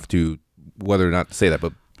played it enough to whether or not to say that.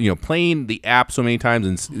 But playing the app so many times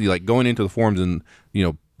and like going into the forums and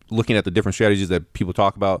looking at the different strategies that people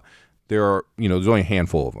talk about, there are there's only a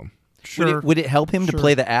handful of them. Sure. Would it help him to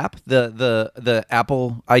play the app, the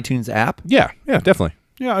Apple iTunes app? Yeah, definitely.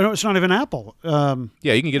 Yeah, I know it's not even Apple.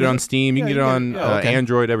 Yeah, you can get it on Steam. You can get it on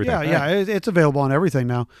Android, everything. Yeah, it's available on everything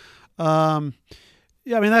now.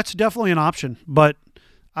 Yeah, I mean, that's definitely an option. But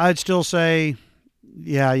I'd still say,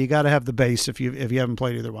 yeah, you got to have the base if you haven't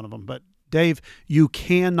played either one of them. But Dave, you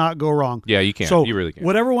cannot go wrong. Yeah, you can. So you really can.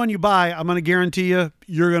 Whatever one you buy, I'm going to guarantee you're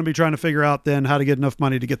going to be trying to figure out then how to get enough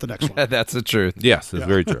money to get the next one. That's the truth. Yes, that's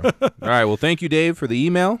very true. All right, well, thank you, Dave, for the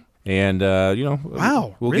email. And,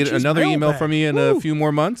 wow, we'll Richie's get another email mailbag. from you in a few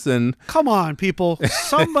more months. And come on, people.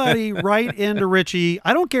 Somebody write into Richie.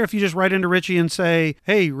 I don't care if you just write into Richie and say,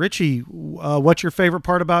 hey, Richie, what's your favorite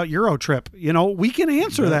part about Euro Trip? We can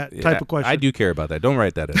answer that type of question. I do care about that. Don't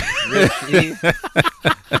write that in. Richie.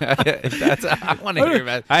 I want to hear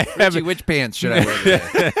about it. Richie, which pants should I wear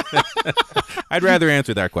today? I'd rather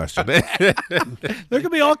answer that question. There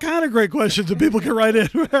could be all kind of great questions that people can write in.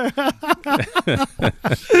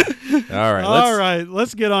 All right.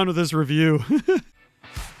 Let's get on with this review.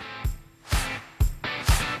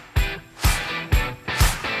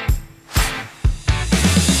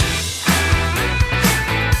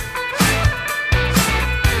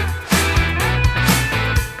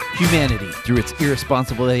 Humanity, through its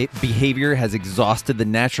irresponsible behavior, has exhausted the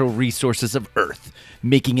natural resources of Earth,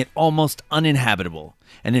 making it almost uninhabitable.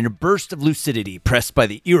 And in a burst of lucidity, pressed by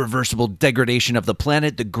the irreversible degradation of the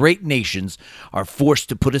planet, the great nations are forced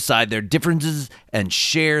to put aside their differences and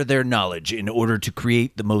share their knowledge in order to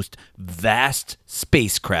create the most vast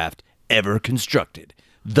spacecraft ever constructed.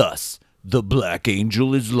 Thus, the Black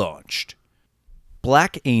Angel is launched.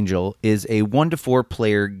 Black Angel is a 1-to-4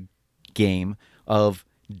 player game of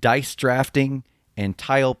dice drafting and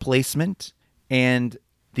tile placement, and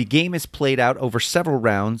the game is played out over several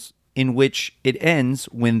rounds in which it ends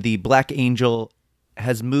when the Black Angel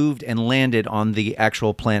has moved and landed on the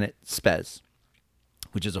actual planet Spez,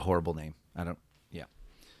 which is a horrible name.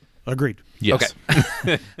 Agreed. Yes.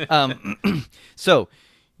 Okay. So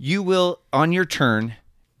you will, on your turn,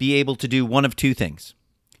 be able to do one of two things.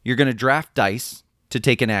 You're going to draft dice to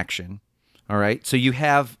take an action. All right. So you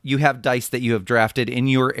have dice that you have drafted in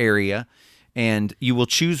your area, and you will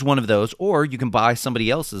choose one of those, or you can buy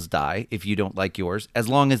somebody else's die if you don't like yours, as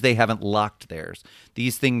long as they haven't locked theirs.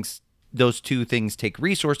 Those two things take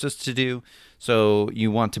resources to do, so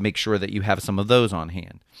you want to make sure that you have some of those on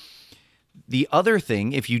hand. The other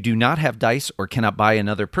thing, if you do not have dice or cannot buy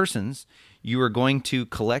another person's, you are going to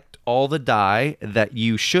collect all the die that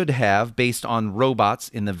you should have based on robots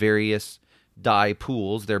in the various die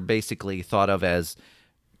pools. They're basically thought of as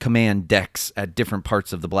command decks at different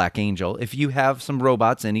parts of the Black Angel. If you have some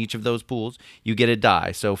robots in each of those pools, you get a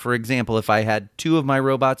die. So, for example, if I had 2 of my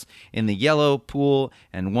robots in the yellow pool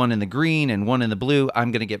and 1 in the green and 1 in the blue,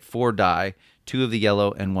 I'm going to get 4 die, 2 of the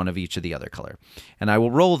yellow and 1 of each of the other color. And I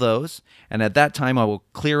will roll those, and at that time I will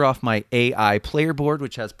clear off my AI player board,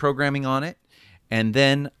 which has programming on it, and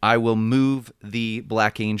then I will move the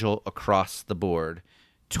Black Angel across the board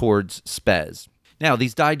towards Spez. Now,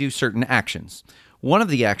 these die do certain actions. One of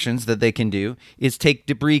the actions that they can do is take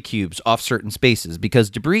debris cubes off certain spaces,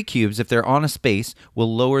 because debris cubes, if they're on a space,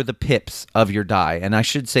 will lower the pips of your die. And I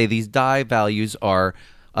should say these die values are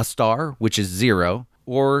a star, which is 0,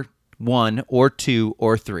 or 1, or 2,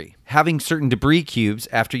 or 3. having certain debris cubes,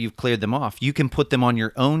 after you've cleared them off, you can put them on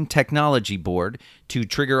your own technology board to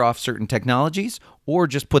trigger off certain technologies, or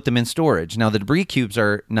just put them in storage. Now, the debris cubes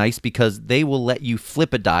are nice because they will let you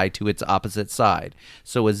flip a die to its opposite side.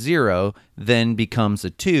 So a 0 then becomes a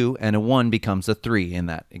 2, and a 1 becomes a 3 in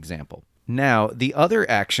that example. Now, the other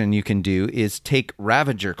action you can do is take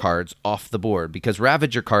Ravager cards off the board, because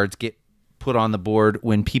Ravager cards get put on the board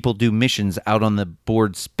when people do missions out on the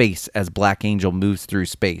board space as Black Angel moves through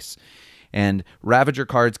space. And Ravager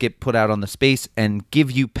cards get put out on the space and give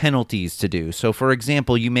you penalties to do. So, for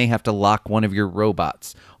example, you may have to lock one of your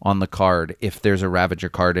robots on the card if there's a Ravager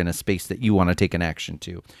card in a space that you want to take an action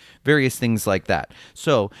to. Various things like that.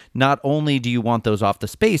 So, not only do you want those off the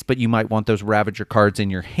space, but you might want those Ravager cards in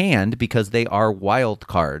your hand because they are wild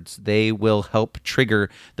cards. They will help trigger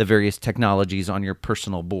the various technologies on your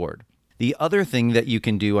personal board. The other thing that you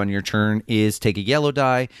can do on your turn is take a yellow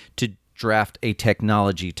die to draft a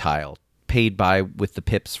technology tile, paid by with the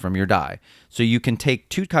pips from your die. So you can take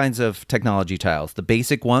two kinds of technology tiles, the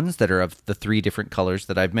basic ones that are of the 3 different colors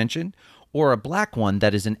that I've mentioned, or a black one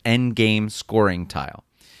that is an end game scoring tile.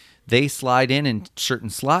 They slide in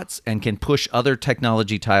certain slots and can push other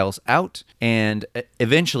technology tiles out, and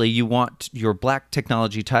eventually you want your black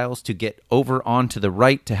technology tiles to get over onto the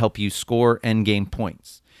right to help you score end game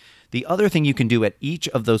points. The other thing you can do at each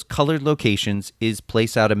of those colored locations is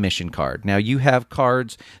place out a mission card. Now, you have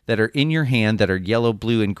cards that are in your hand that are yellow,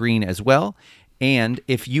 blue, and green as well. And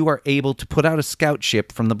if you are able to put out a scout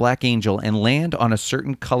ship from the Black Angel and land on a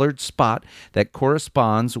certain colored spot that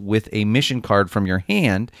corresponds with a mission card from your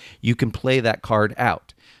hand, you can play that card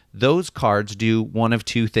out. Those cards do one of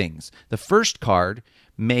 2 things. The first card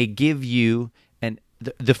may give you,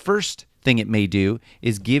 the first thing it may do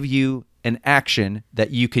is give you an action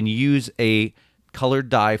that you can use a colored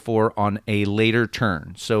die for on a later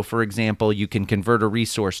turn. So, for example, you can convert a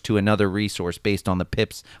resource to another resource based on the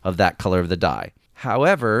pips of that color of the die.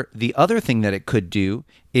 However, the other thing that it could do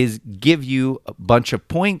is give you a bunch of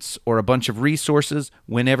points or a bunch of resources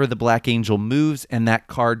whenever the Black Angel moves and that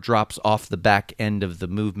card drops off the back end of the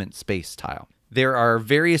movement space tile. There are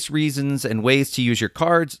various reasons and ways to use your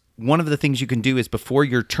cards. One of the things you can do is before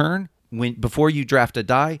your turn, before you draft a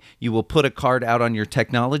die, you will put a card out on your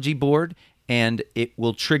technology board, and it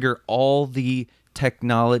will trigger all the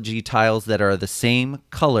technology tiles that are the same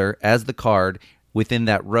color as the card within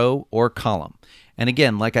that row or column. And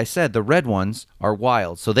again, like I said, the red ones are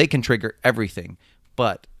wild, so they can trigger everything.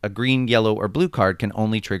 But a green, yellow, or blue card can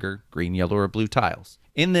only trigger green, yellow, or blue tiles.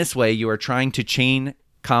 In this way, you are trying to chain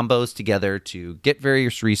combos together to get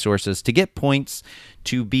various resources, to get points,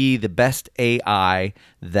 to be the best AI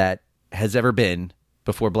that has ever been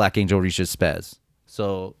before Black Angel reaches Spez.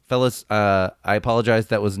 So, fellas, I apologize.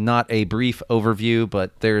 That was not a brief overview,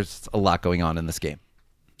 but there's a lot going on in this game.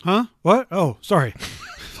 Huh? What? Oh, sorry.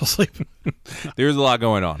 Fell asleep. There's a lot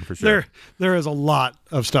going on, for sure. There is a lot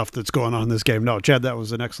of stuff that's going on in this game. No, Chad, that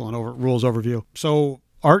was an excellent rules overview. So,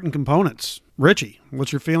 art and components. Richie,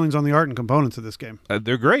 what's your feelings on the art and components of this game?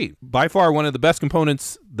 They're great. By far, one of the best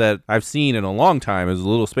components that I've seen in a long time is the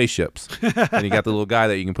little spaceships. And you got the little guy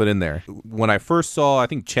that you can put in there. When I first saw, I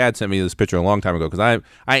think Chad sent me this picture a long time ago, because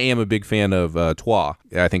I am a big fan of Twa.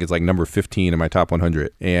 I think it's like number 15 in my top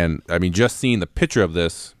 100. And I mean, just seeing the picture of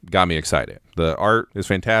this got me excited. The art is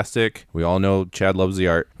fantastic. We all know Chad loves the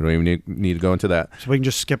art. We don't even need to go into that. So we can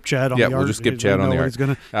just skip Chad on the art? Yeah, we'll just skip Chad on the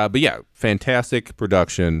art. But yeah, fantastic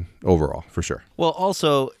production overall, for sure. Well,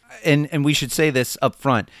 also, and we should say this up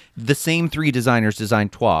front, the same 3 designers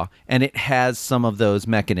designed Twa, and it has some of those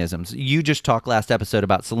mechanisms. You just talked last episode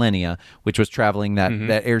about Selenia, which was traveling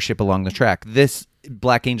that airship along the track. This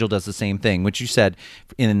Black Angel does the same thing, which you said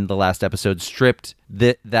in the last episode stripped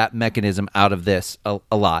that mechanism out of this a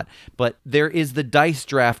lot. But there is the dice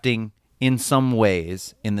drafting in some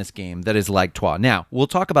ways in this game that is like Twa. Now, we'll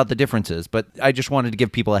talk about the differences, but I just wanted to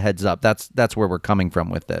give people a heads up. That's where we're coming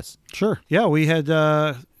from with this. Sure. Yeah, we had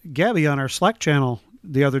Gabby on our Slack channel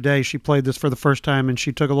the other day. She played this for the first time, and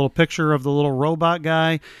she took a little picture of the little robot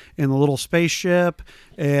guy in the little spaceship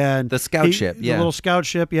and the scout ship, the little scout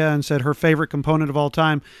ship, and said her favorite component of all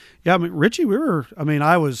time. Yeah, I mean, Richie,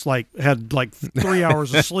 I was had 3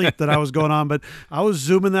 hours of sleep that I was going on, but I was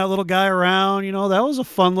zooming that little guy around. You know, that was a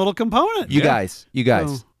fun little component. You guys,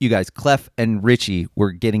 Clef and Richie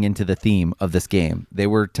were getting into the theme of this game. They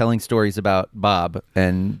were telling stories about Bob,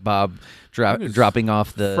 and Bob dropping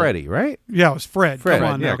off the Freddy, right? Yeah, it was Fred. Come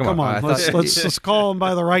on, yeah, now. Come on. Let's call him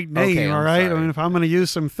by the right name. Okay, all right. sorry. I mean, if I'm going to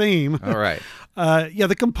use some theme. All right. Yeah,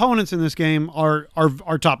 the components in this game are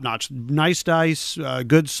top notch. Nice dice,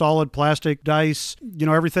 good solid plastic dice.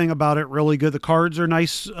 Everything about it really good. The cards are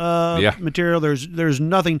nice material. There's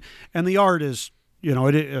nothing, and the art is.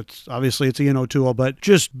 It's obviously it's a tool, but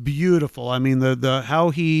just beautiful. I mean, the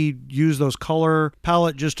how he used those color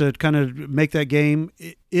palette just to kind of make that game.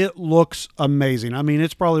 It looks amazing. I mean,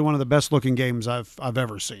 it's probably one of the best looking games I've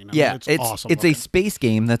ever seen. It's awesome. It's looking. a space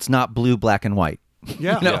game that's not blue, black, and white.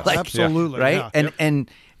 Yeah, absolutely. Right? Yeah.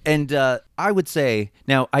 And I would say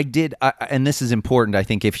now and this is important. I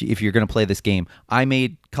think if you're going to play this game, I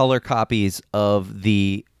made color copies of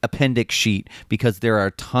the appendix sheet because there are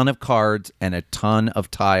a ton of cards and a ton of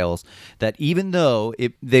tiles that even though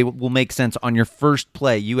they will make sense on your first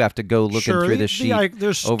play, you have to go looking through this sheet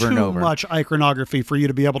there's over and over. Too much iconography for you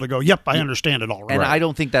to be able to go, yep, I understand it all. Right. And I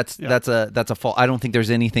don't think that's a fault. I don't think there's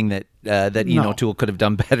anything that Tool could have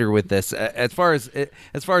done better with this, as far as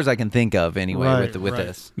I can think of anyway. With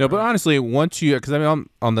this. No, but honestly, once you, because I mean,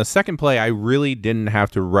 on the second play, I really didn't have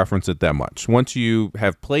to reference it that much. Once you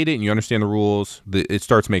have played it and you understand the rules, it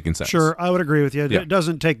starts making sense. Sure, I would agree with you. It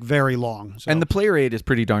doesn't take very long. So. And the player aid is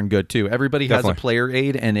pretty darn good too. Everybody has a player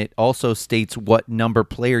aid, and it also states what number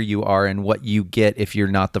player you are and what you get if you're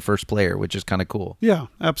not the first player, which is kind of cool. Yeah,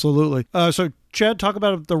 absolutely. So Chad, talk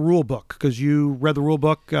about the rule book, because you read the rule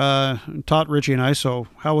book, taught Richie and I. So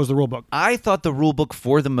how was the rule book? I thought the rule book,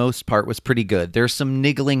 for the most part, was pretty good. There's some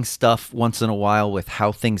niggling stuff once in a while with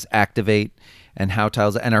how things activate and how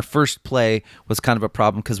tiles. And our first play was kind of a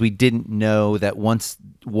problem because we didn't know that once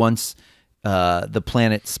the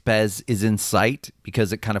planet Spez is in sight,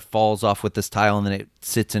 because it kind of falls off with this tile and then it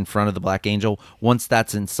sits in front of the Black Angel. Once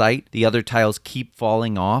that's in sight, the other tiles keep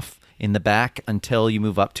falling off in the back until you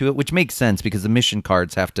move up to it, which makes sense because the mission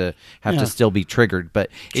cards have to still be triggered, but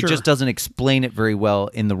it just doesn't explain it very well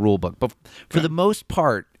in the rule book. But for the most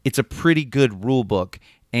part, it's a pretty good rule book.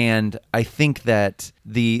 And I think that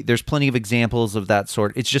there's plenty of examples of that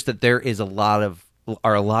sort. It's just that there is a lot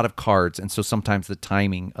of cards, and so sometimes the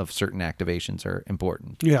timing of certain activations are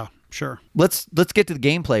important. Yeah, sure. Let's get to the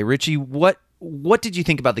gameplay. Richie, what did you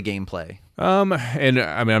think about the gameplay? And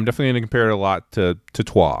I mean, I'm definitely going to compare it a lot to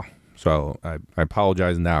Troyes. So I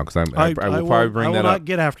apologize now because I will probably bring that up. I will not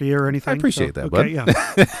get after you or anything. I appreciate that, okay,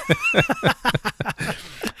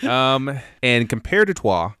 bud. And compared to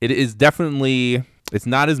Troyes, it is definitely, it's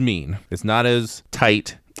not as mean. It's not as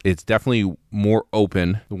tight. It's definitely more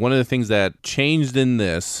open. One of the things that changed in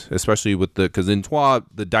this, especially with because in Troyes,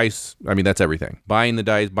 the dice, I mean, that's everything. Buying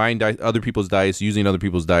dice, other people's dice, using other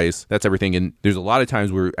people's dice, that's everything. And there's a lot of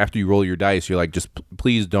times where after you roll your dice, you're like, just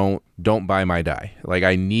please don't buy my die. Like,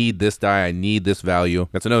 I need this die. I need this value.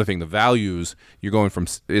 That's another thing. The values, you're going from,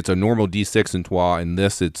 it's a normal D6 in Troyes, and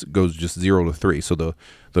this, it goes just 0 to 3. So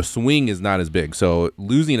the swing is not as big. So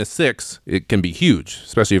losing a 6, it can be huge,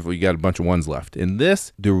 especially if we got a bunch of 1s left. In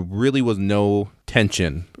this, there really was no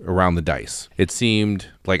tension around the dice. It seemed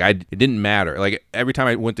like it didn't matter. Like, every time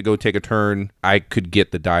I went to go take a turn, I could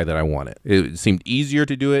get the die that I wanted. It seemed easier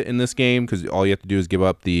to do it in this game because all you have to do is give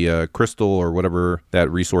up the crystal or whatever that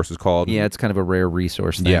resource is called. Yeah, it's kind of a rare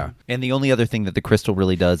resource thing. Yeah. And the only other thing that the crystal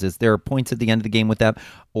really does is there are points at the end of the game with that,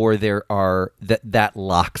 or there are that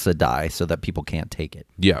locks a die so that people can't take it.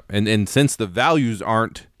 Yeah, and since the values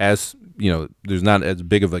aren't as, there's not as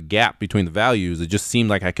big of a gap between the values, it just seemed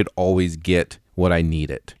like I could always get what I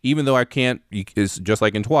needed. Even though I can't, it's just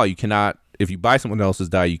like in Troyes, you cannot, if you buy someone else's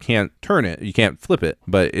die, you can't turn it, you can't flip it.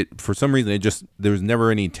 But for some reason, there was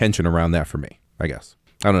never any tension around that for me, I guess.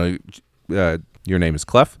 I don't know. Your name is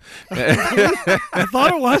Clef. I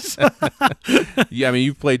thought it was. Yeah, I mean,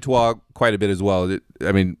 you've played Troyes quite a bit as well.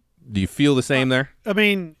 I mean, do you feel the same there? I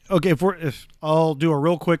mean, okay, if I'll do a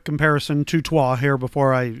real quick comparison to Troyes here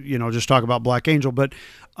before I, just talk about Black Angel, but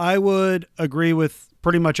I would agree with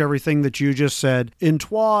pretty much everything that you just said. In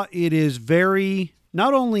Troyes, it is very,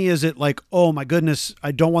 not only is it like, oh my goodness,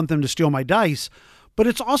 I don't want them to steal my dice, but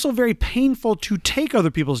it's also very painful to take other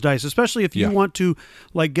people's dice, especially if you want to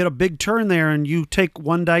like get a big turn there and you take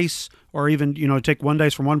one dice, or even, take one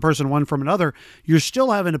dice from one person, one from another. You're still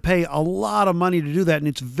having to pay a lot of money to do that, and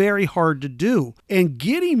it's very hard to do. And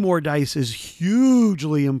getting more dice is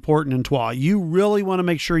hugely important in Troyes. You really want to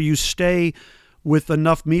make sure you stay with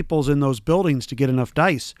enough meeples in those buildings to get enough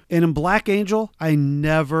dice. And in Black Angel, I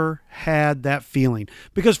never had that feeling.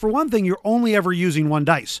 Because for one thing, you're only ever using one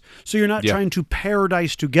dice. So you're not trying to pair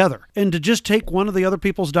dice together. And to just take one of the other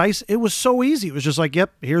people's dice, it was so easy. It was just like,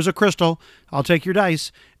 yep, here's a crystal. I'll take your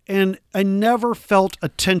dice. And I never felt a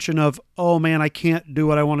tension of, oh man, I can't do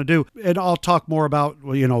what I want to do. And I'll talk more about,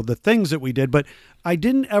 the things that we did, but I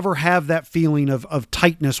didn't ever have that feeling of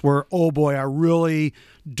tightness where, oh boy, I really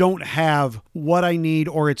don't have what I need,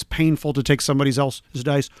 or it's painful to take somebody else's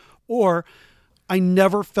dice, or I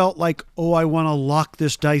never felt like, oh, I want to lock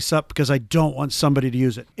this dice up because I don't want somebody to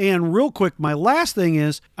use it. And real quick, my last thing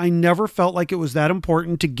is I never felt like it was that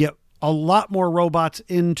important to get a lot more robots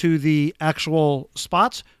into the actual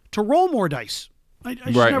spots to roll more dice. I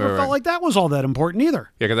just never felt like that was all that important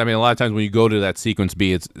either. Yeah, because a lot of times when you go to that sequence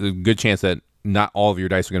B, it's a good chance that not all of your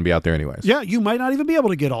dice are going to be out there anyways. Yeah, you might not even be able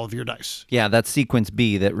to get all of your dice. Yeah, that sequence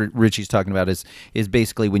B that Richie's talking about is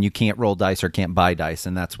basically when you can't roll dice or can't buy dice,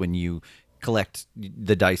 and that's when you collect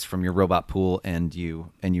the dice from your robot pool and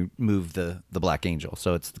you move the Black Angel.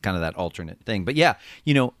 So it's kind of that alternate thing. But yeah,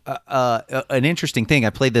 an interesting thing, I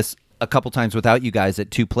played this a couple times without you guys at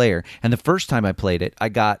 2-player, and the first time I played it,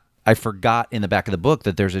 I forgot in the back of the book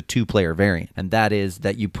that there's a 2-player variant, and that is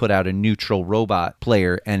that you put out a neutral robot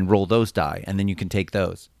player and roll those die, and then you can take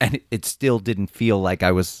those. And it still didn't feel like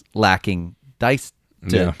I was lacking dice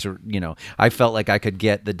I felt like I could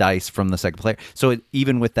get the dice from the second player. So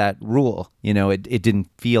even with that rule, it didn't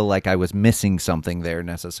feel like I was missing something there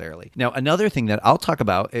necessarily. Now, another thing that I'll talk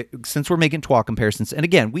about, since we're making TWA comparisons, and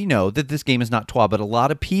again, we know that this game is not TWA, but a lot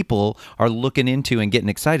of people are looking into and getting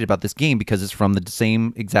excited about this game because it's from the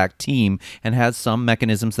same exact team and has some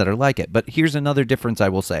mechanisms that are like it. But here's another difference I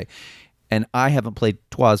will say. And I haven't played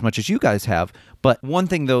TWA as much as you guys have. But one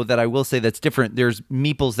thing, though, that I will say that's different, there's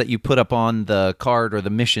meeples that you put up on the card or the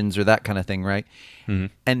missions or that kind of thing, right?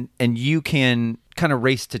 Mm-hmm. And you can kind of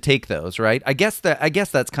race to take those, right? I guess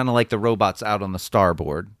that's kind of like the robots out on the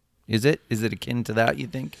starboard. Is it akin to that, you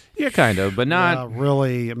think? Yeah, kind of, but not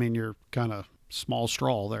really. I mean, you're kind of small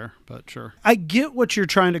straw there, but sure. I get what you're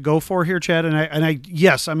trying to go for here, Chad,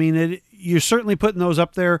 you're certainly putting those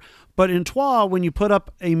up there. But in TWA, when you put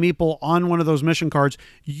up a meeple on one of those mission cards,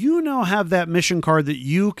 you now have that mission card that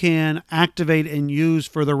you can activate and use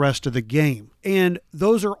for the rest of the game. And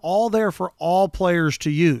those are all there for all players to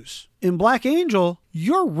use. In Black Angel,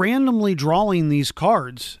 you're randomly drawing these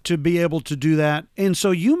cards to be able to do that. And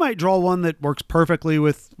so you might draw one that works perfectly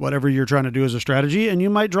with whatever you're trying to do as a strategy, and you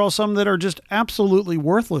might draw some that are just absolutely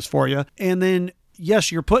worthless for you. And then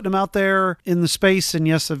yes, you're putting them out there in the space, and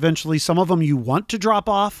yes, eventually some of them you want to drop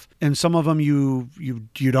off, and some of them you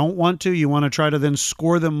don't want to. You want to try to then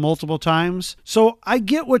score them multiple times. So I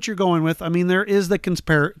get what you're going with. I mean, there is the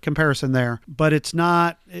comparison there, but it's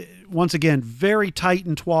not, once again, very tight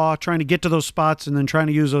in TWA, trying to get to those spots and then trying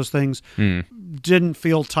to use those things. Didn't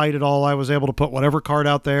feel tight at all. I was able to put whatever card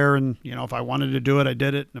out there, and if I wanted to do it, I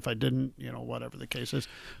did it. And if I didn't, whatever the case is.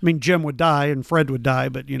 I mean, Jim would die and Fred would die,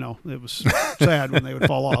 but it was sad when they would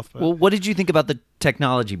fall off. But. Well, what did you think about the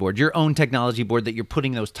technology board, your own technology board that you're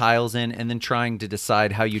putting those tiles in and then trying to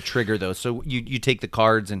decide how you trigger those? So you take the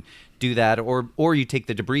cards and do that, or you take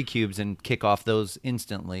the debris cubes and kick off those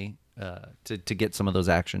instantly to get some of those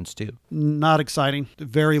actions too. Not exciting,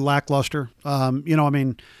 very lackluster.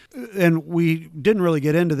 And we didn't really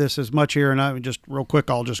get into this as much here, and I just real quick,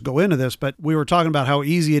 I'll just go into this, but we were talking about how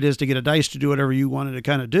easy it is to get a dice to do whatever you wanted to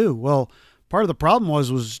kind of do. Well, part of the problem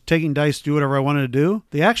was taking dice to do whatever I wanted to do.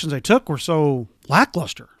 The actions I took were so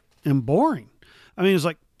lackluster and boring. I mean, it's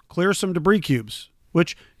like clear some debris cubes,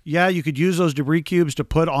 which, yeah, you could use those debris cubes to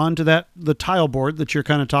put onto the tile board that you're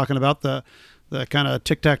kind of talking about, the kind of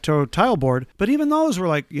tic-tac-toe tile board. But even those were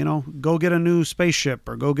like, go get a new spaceship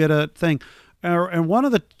or go get a thing. And one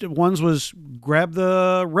of the ones was grab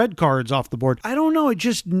the red cards off the board. I don't know. It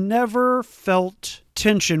just never felt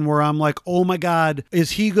tension where I'm like, oh my God,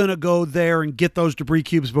 is he going to go there and get those debris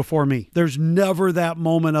cubes before me? There's never that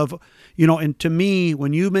moment of, and to me,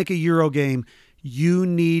 when you make a Euro game, you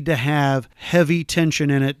need to have heavy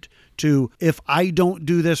tension in it to, if I don't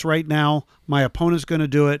do this right now, my opponent's going to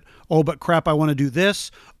do it. Oh, but crap, I want to do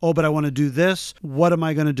this. Oh, but I want to do this. What am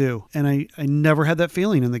I going to do? And I never had that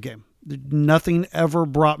feeling in the game. Nothing ever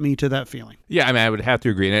brought me to that feeling. Yeah, I would have to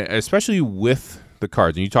agree, and especially with the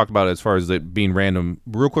cards. And you talked about it as far as it being random.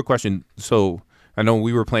 Real quick question. So I know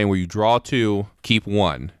we were playing where you draw 2, keep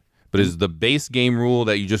 1, but is the base game rule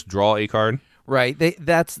that you just draw a card? Right.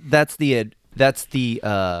 That's the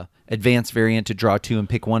advanced variant to draw 2 and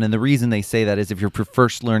pick 1. And the reason they say that is if you're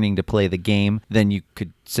first learning to play the game, then you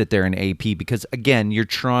could sit there and AP, because again, you're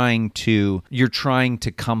trying to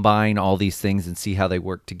combine all these things and see how they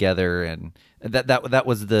work together, and that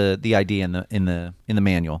was the idea in the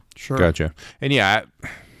manual. Sure. Gotcha. And yeah,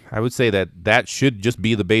 I would say that should just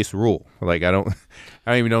be the base rule. Like I don't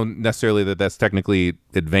even know necessarily that that's technically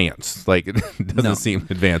advanced. Like it doesn't seem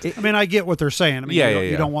advanced. I mean, I get what they're saying. I mean,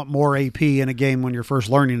 you don't want more AP in a game when you're first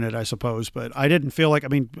learning it, I suppose. But I didn't feel like, I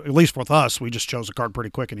mean, at least with us, we just chose a card pretty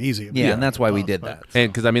quick and easy. Yeah, and that's why we did that.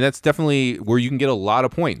 And because, I mean, that's definitely where you can get a lot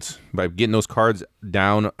of points by getting those cards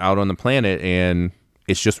down out on the planet, and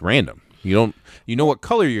it's just random. You know what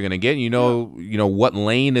color you're going to get, and you know what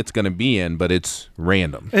lane it's going to be in, but it's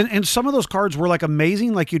random. And some of those cards were like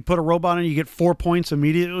amazing. Like you'd put a robot in, you get 4 points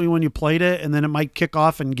immediately when you played it, and then it might kick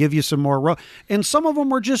off and give you some more. And some of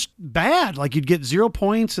them were just bad. Like you'd get 0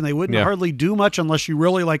 points, and they wouldn't hardly do much unless you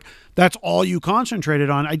really like that's all you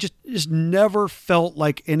concentrated on. I just never felt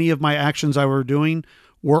like any of my actions I were doing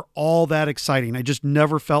were all that exciting. I just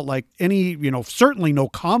never felt like any, certainly no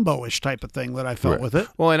combo-ish type of thing that I felt with it.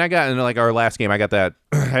 Well, and I got in like our last game, I got that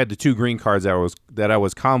I had the 2 green cards that I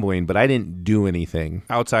was comboing, but I didn't do anything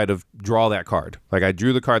outside of draw that card. Like I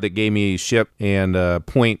drew the card that gave me ship and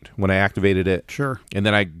point when I activated it. Sure. And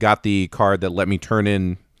then I got the card that let me turn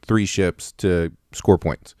in 3 ships to score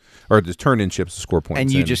points. Or just turn in ships to score points.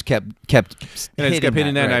 And you just kept and I just kept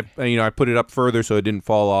hitting that, right. and I put it up further so it didn't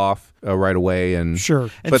fall off right away. And sure,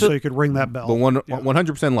 and so you could ring that bell. But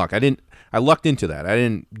 100% luck. I lucked into that. I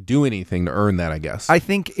didn't do anything to earn that, I guess. I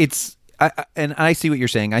think it's and I see what you're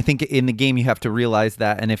saying. I think in the game you have to realize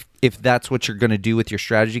that, and if that's what you're going to do with your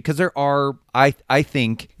strategy, because there are, I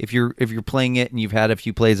think if you're playing it and you've had a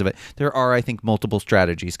few plays of it, there are, I think, multiple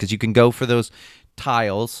strategies, because you can go for those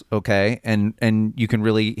tiles, okay, and you can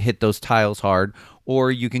really hit those tiles hard,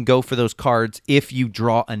 or you can go for those cards if you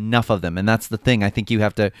draw enough of them. And that's the thing. I think you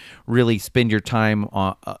have to really spend your time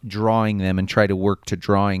drawing them and try to work to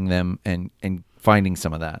drawing them and finding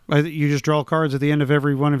some of that. You just draw cards at the end of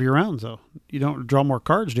every one of your rounds, though. You don't draw more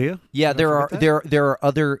cards, do you? Yeah, there are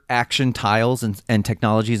other action tiles and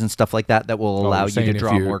technologies and stuff like that will allow you to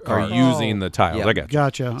draw more cards. Using the tiles. Yeah. I got you.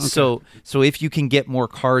 Gotcha. Okay. So if you can get more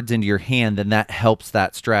cards into your hand, then that helps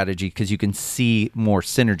that strategy, because you can see more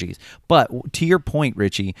synergies. But to your point,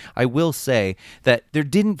 Richie, I will say that there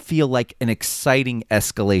didn't feel like an exciting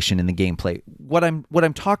escalation in the gameplay. What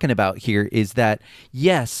I'm talking about here is that,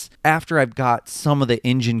 yes, after I've got some of the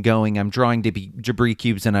engine going, I'm drawing debris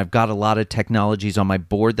cubes, and I've got a lot of technologies on my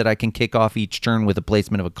board that I can kick off each turn with a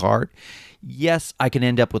placement of a card. Yes, I can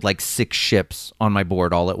end up with like 6 ships on my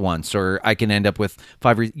board all at once, or I can end up with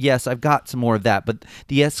 5. Yes, I've got some more of that, but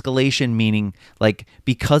the escalation, meaning like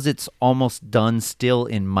because it's almost done still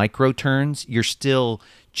in micro turns, you're still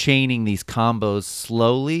chaining these combos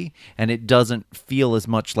slowly, and it doesn't feel as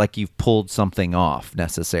much like you've pulled something off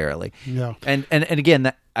necessarily. Yeah. And again,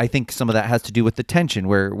 that I think some of that has to do with the tension,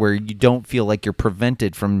 where you don't feel like you're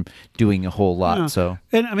prevented from doing a whole lot. Yeah. So,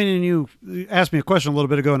 and I mean, and you asked me a question a little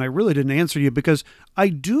bit ago, and I really didn't answer you, because I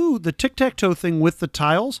do the tic-tac-toe thing with the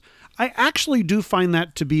tiles. I actually do find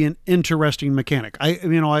that to be an interesting mechanic. I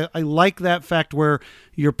like that fact where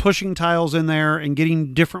you're pushing tiles in there and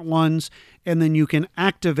getting different ones, and then you can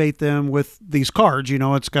activate them with these cards.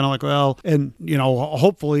 It's kind of like, well, and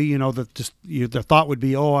hopefully, the thought would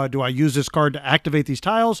be, do I use this card to activate these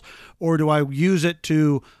tiles, or do I use it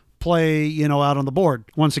to play, out on the board?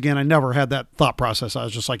 Once again, I never had that thought process. I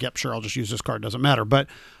was just like, yep, sure, I'll just use this card. Doesn't matter. But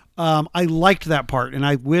I liked that part, and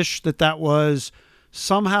I wish that was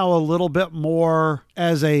somehow a little bit more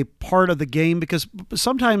as a part of the game, because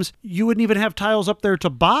sometimes you wouldn't even have tiles up there to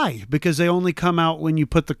buy, because they only come out when you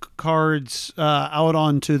put the cards out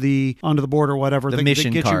onto the board or whatever. The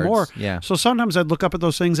mission get cards. You more. Yeah. So sometimes I'd look up at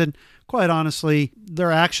those things, and quite honestly,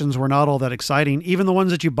 their actions were not all that exciting. Even the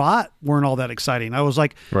ones that you bought weren't all that exciting. I was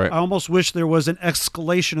like, right. I almost wish there was an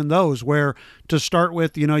escalation in those, where to start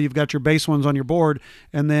with, you've got your base ones on your board,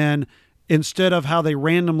 and then instead of how they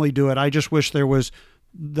randomly do it, I just wish there was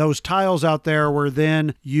those tiles out there where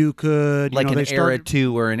then you could, like an Era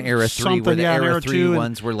 2 or an Era 3, where the Era 3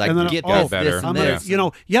 ones were like, get this, this, and this.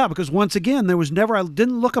 Because once again, there was never, I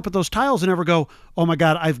didn't look up at those tiles and ever go, oh my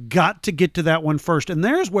God, I've got to get to that one first. And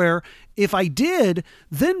there's where, if I did,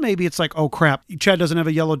 then maybe it's like, oh crap, Chad doesn't have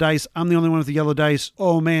a yellow dice. I'm the only one with the yellow dice.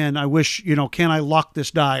 Oh man, I wish, can I lock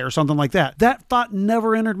this die or something like that? That thought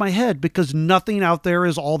never entered my head, because nothing out there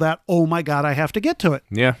is all that, oh my God, I have to get to it.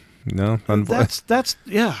 Yeah. No, that's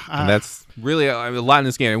yeah. And that's really a lot in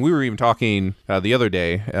this game. And we were even talking the other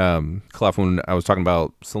day, Clef, when I was talking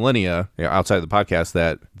about Selenia outside of the podcast,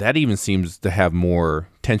 that even seems to have more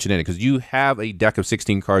tension in it, because you have a deck of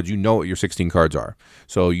 16 cards. You know what your 16 cards are.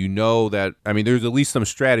 So you know that, there's at least some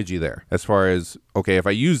strategy there as far as, okay, if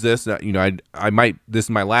I use this, I might, this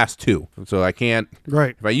is my last 2. So I can't,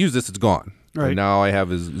 right. If I use this, it's gone. Right. And now I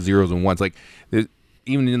have is zeros and ones. Like,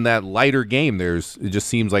 even in that lighter game, it just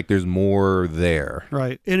seems like there's more there.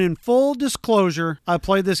 Right. And in full disclosure, I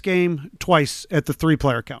played this game twice at the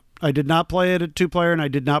 3-player count. I did not play it at 2-player, and I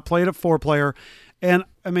did not play it at 4-player. And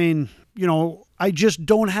I mean, I just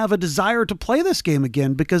don't have a desire to play this game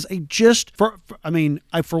again because for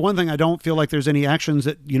one thing, I don't feel like there's any actions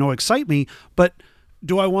that, excite me, but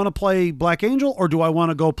do I want to play Black Angel or do I want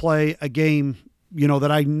to go play a game,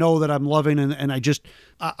 that I know that I'm loving and I just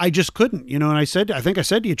couldn't, and I think I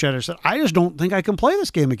said to you, Chad, I said, I just don't think I can play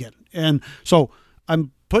this game again. And so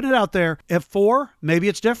I'm putting it out there. At 4, maybe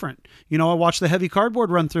it's different. I watched the Heavy Cardboard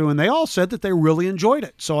run through and they all said that they really enjoyed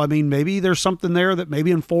it. So, I mean, maybe there's something there that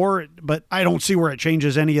maybe in 4, but I don't see where it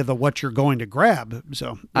changes any of what you're going to grab. So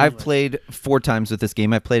anyway. I've played 4 times with this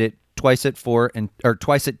game. I played it twice at 4 or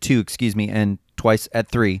twice at 2, and twice at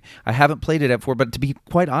 3. I haven't played it at 4, but to be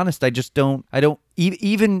quite honest, I don't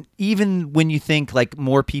even when you think like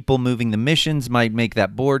more people moving the missions might make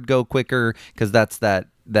that board go quicker because that's that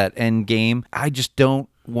end game. I just don't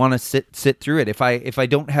want to sit through it. If I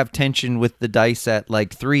don't have tension with the dice at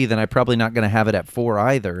like 3, then I'm probably not going to have it at 4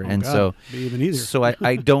 either. Oh, God. So be even easier. So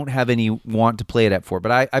I don't have any want to play it at 4,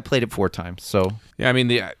 but I played it 4 times. So yeah, I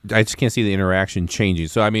mean, I just can't see the interaction changing.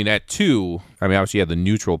 So I mean, at 2, obviously you have the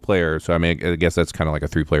neutral player. So I mean, I guess that's kind of like a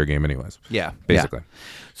 3-player game, anyways. Yeah, basically. Yeah.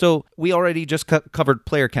 So we already just covered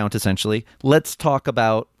player count essentially. Let's talk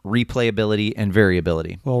about replayability and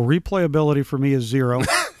variability. Well, replayability for me is 0.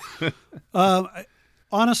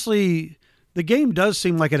 Honestly, the game does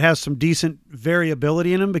seem like it has some decent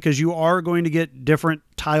variability in them because you are going to get different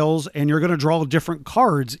tiles and you're going to draw different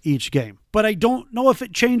cards each game. But I don't know if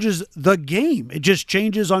it changes the game. It just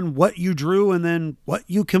changes on what you drew and then what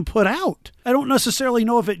you can put out. I don't necessarily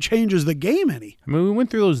know if it changes the game any. I mean, we went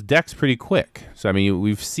through those decks pretty quick. So, I mean,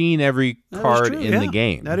 we've seen every card in the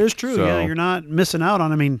game. That is true. So, yeah, you're not missing out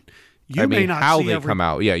on, you may not how see they come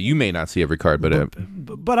out. Yeah, you may not see every card,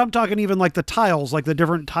 but I'm talking even like the tiles, like the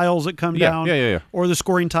different tiles that come down, or the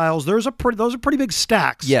scoring tiles. Those are pretty big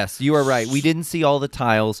stacks. Yes, you are right. We didn't see all the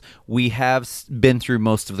tiles. We have been through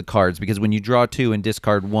most of the cards because when you draw 2 and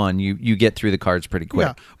discard 1, you get through the cards pretty quick.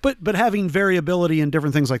 Yeah, but having variability and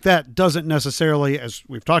different things like that doesn't necessarily, as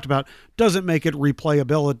we've talked about, doesn't make it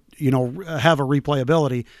replayability. Have a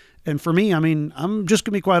replayability. And for me, I'm just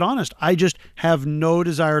going to be quite honest. I just have no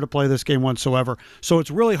desire to play this game whatsoever. So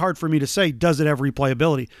it's really hard for me to say, does it have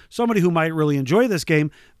replayability? Somebody who might really enjoy this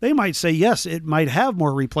game, they might say, yes, it might have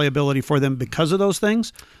more replayability for them because of those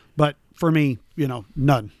things. But for me,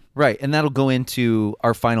 none. Right. And that'll go into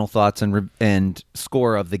our final thoughts and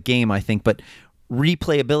score of the game, I think. But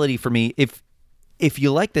replayability for me, if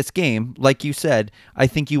you like this game, like you said, I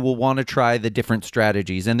think you will want to try the different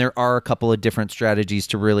strategies. And there are a couple of different strategies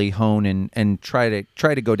to really hone and try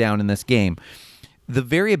to go down in this game. The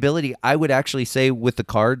variability, I would actually say, with the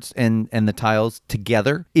cards and the tiles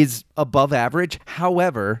together is above average.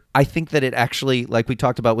 However, I think that it actually, like we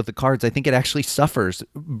talked about with the cards, I think it actually suffers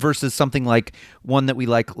versus something like one that we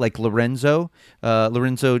like Lorenzo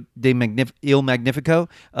de Il Magnifico.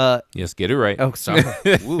 Yes, get it right. Oh, sorry.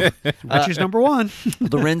 Which is number 1.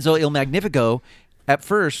 Lorenzo Il Magnifico. At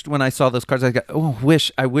first, when I saw those cards, I got,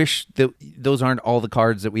 I wish that those aren't all the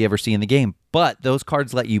cards that we ever see in the game. But those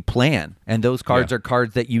cards let you plan, and those cards are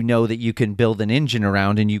cards that you know that you can build an engine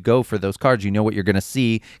around, and you go for those cards. You know what you're going to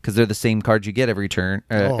see because they're the same cards you get every turn,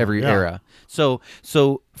 every era. So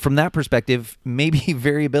from that perspective, maybe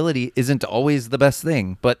variability isn't always the best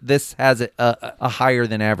thing, but this has a higher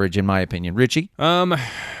than average, in my opinion. Richie?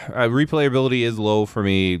 Replayability is low for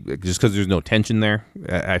me just because there's no tension there,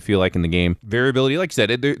 I feel like, in the game. Variability, like you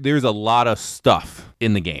said, there's a lot of stuff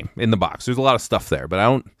in the game, in the box. There's a lot of stuff there,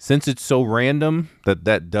 but since it's so random,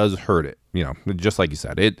 that does hurt it. Just like you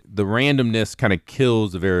said, the randomness kind of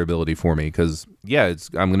kills the variability for me because, I'm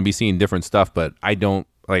going to be seeing different stuff, but I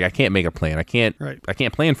can't make a plan. I can't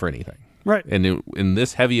plan for anything. Right. And in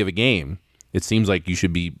this heavy of a game, it seems like you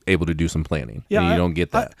should be able to do some planning. Yeah, and you don't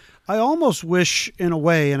get that. I almost wish, in a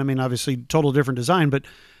way, and obviously total different design, but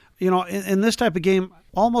in this type of game,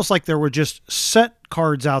 almost like there were just set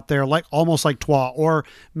cards out there, like almost like Trois, or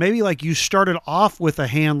maybe like you started off with a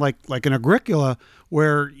hand like an Agricola,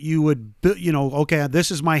 where you would, okay,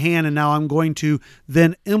 this is my hand, and now I'm going to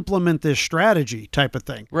then implement this strategy type of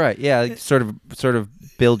thing. Right. Yeah. Sort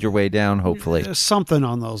of build your way down, hopefully. Something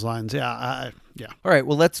on those lines. Yeah. All right.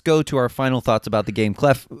 Well, let's go to our final thoughts about the game.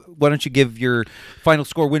 Clef, why don't you give your final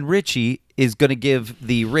score when Richie is going to give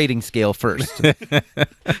the rating scale first?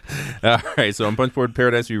 All right. So on Punchboard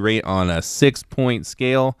Paradise, we rate on a 6-point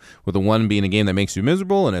scale, with a 1 being a game that makes you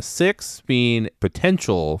miserable and a 6 being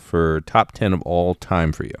potential for top 10 of all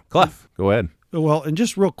time for you. Clef, go ahead. Well, and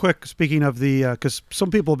just real quick, speaking of the, because some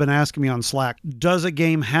people have been asking me on Slack, does a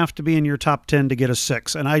game have to be in your top 10 to get a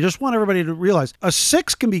 6? And I just want everybody to realize a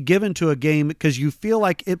 6 can be given to a game because you feel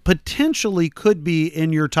like it potentially could be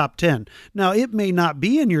in your top 10. Now, it may not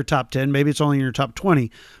be in your top 10. Maybe it's only in your top 20.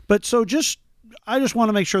 But so I just want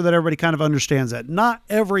to make sure that everybody kind of understands that. Not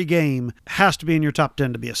every game has to be in your top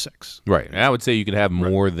 10 to be a 6. Right. And I would say you could have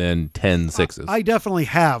more than 10 6s. I definitely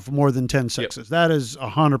have more than 10 6s. Yep. That is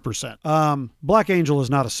 100%. Black Angel is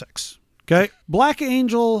not a 6. Okay? Black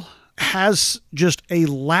Angel has just a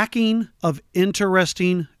lacking of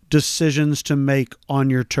interesting decisions to make on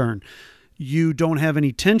your turn. You don't have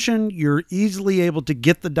any tension. You're easily able to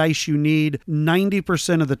get the dice you need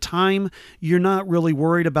 90% of the time. You're not really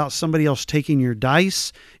worried about somebody else taking your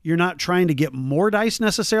dice. You're not trying to get more dice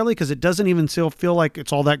necessarily because it doesn't even feel like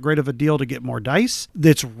it's all that great of a deal to get more dice.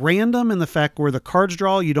 It's random in the fact where the cards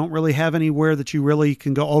draw. You don't really have anywhere that you really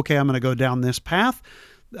can go, okay, I'm going to go down this path.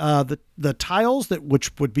 The tiles,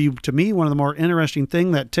 which would be, to me, one of the more interesting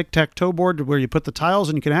thing, that tic-tac-toe board where you put the tiles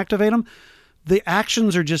and you can activate them. The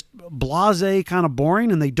actions are just blasé, kind of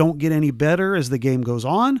boring, and they don't get any better as the game goes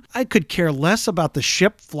on. I could care less about the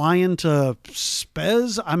ship flying to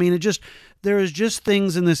Spez. I mean, there is just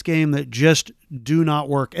things in this game that just do not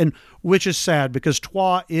work, and which is sad because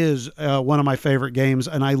Troyes is one of my favorite games,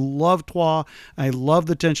 and I love Troyes. I love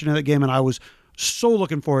the tension of that game, and I was so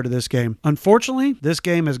looking forward to this game. Unfortunately, this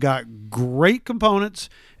game has got great components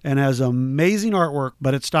and has amazing artwork,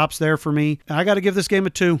 but it stops there for me. I got to give this game a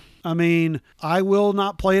 2. I mean, I will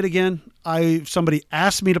not play it again. If somebody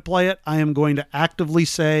asks me to play it, I am going to actively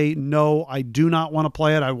say, no, I do not want to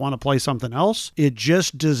play it. I want to play something else. It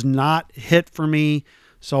just does not hit for me.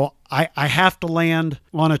 So I have to land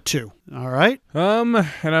on a 2. All right. And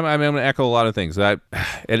I'm going to echo a lot of things.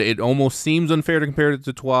 It almost seems unfair to compare it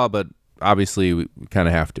to Troyes, but obviously we kind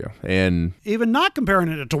of have to. And even not comparing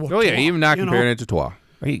it to Troyes. Oh yeah, even not comparing it to Troyes.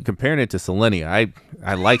 Comparing it to Selenia,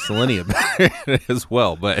 I like Selenia better as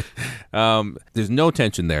well, but there's no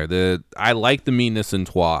tension there. I like the meanness in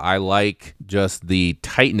Troyes. I like just the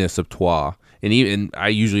tightness of Troyes, and I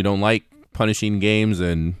usually don't like punishing games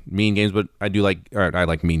and mean games, but I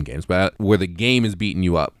like mean games, but where the game is beating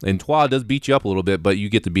you up. And Troyes does beat you up a little bit, but you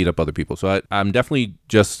get to beat up other people. So I'm definitely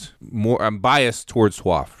I'm biased towards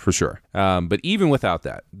Troyes for sure. But even without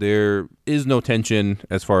that, there is no tension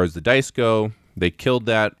as far as the dice go. They killed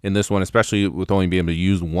that in this one, especially with only being able to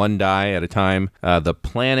use one die at a time. The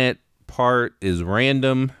planet part is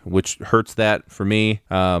random, which hurts that for me.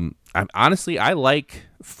 Honestly, I like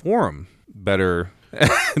Forum better.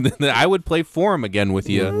 I would play Forum again with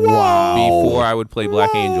you before I would play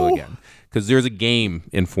Black Angel again, because there's a game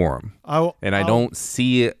in Forum, and I don't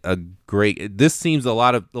see a great. This seems a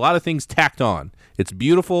lot of things tacked on. It's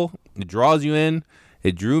beautiful. It draws you in.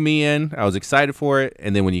 It drew me in. I was excited for it,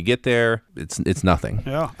 and then when you get there, it's nothing.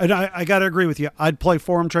 Yeah, and I got to agree with you. I'd play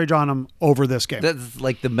Forum Trajanum over this game. That's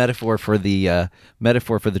like the metaphor for the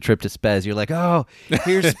trip to Spez. You're like, oh,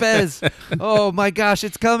 here's Spez. Oh my gosh,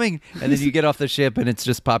 it's coming! And then you get off the ship, and it's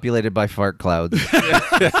just populated by fart clouds.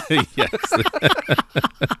 Yes.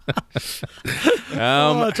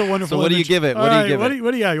 It's a wonderful. So what do you give it? What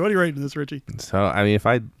do you rating this, Richie? So I mean, if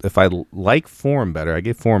I like Forum better, I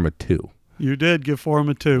give Forum a 2. You did give Forum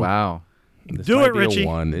a 2. Wow. Do it, Richie.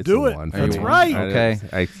 Do it. That's right. Okay.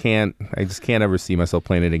 I just can't ever see myself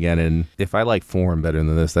playing it again. And if I like Forum better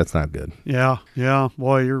than this, that's not good. Yeah.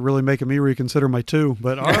 Boy, you're really making me reconsider my 2.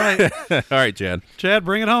 But all right. All right, Chad. Chad,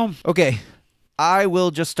 bring it home. Okay. I will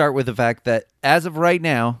just start with the fact that as of right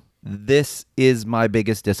now, this is my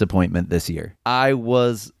biggest disappointment this year. I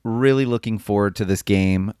was really looking forward to this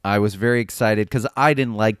game. I was very excited because I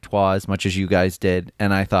didn't like Troyes as much as you guys did.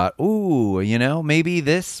 And I thought, maybe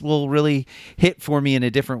this will really hit for me in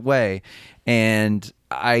a different way. And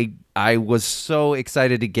I was so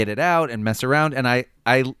excited to get it out and mess around. And I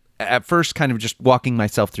at first kind of just walking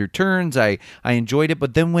myself through turns. I enjoyed it.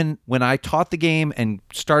 But then when I taught the game and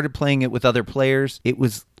started playing it with other players, it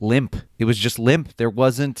was limp. It was just limp. There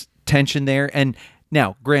wasn't tension there. And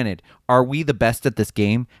now, granted, are we the best at this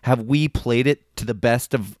game? Have we played it to the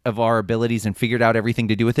best of our abilities and figured out everything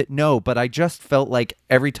to do with it? No, but I just felt like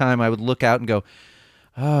every time I would look out and go,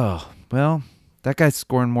 oh, well, that guy's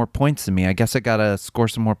scoring more points than me. I guess I gotta score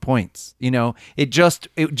some more points. It just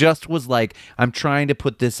was like, I'm trying to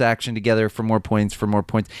put this action together for more points.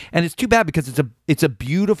 And it's too bad because it's a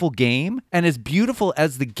beautiful game. And as beautiful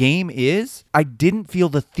as the game is, I didn't feel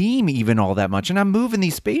the theme even all that much. And I'm moving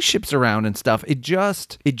these spaceships around and stuff. It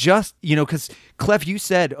just, because Clef, you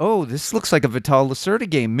said, oh, this looks like a Vital Lacerda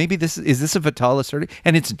game. Maybe is this a Vital Lacerda?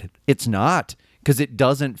 And it's not. Because it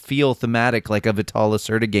doesn't feel thematic like a Vital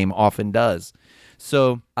Lacerda game often does.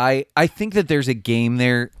 So I think that there's a game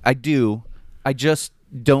there. I do. I just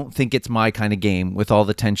don't think it's my kind of game with all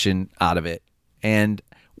the tension out of it. And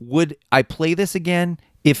would I play this again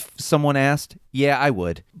if someone asked? Yeah, I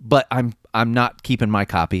would. But I'm not keeping my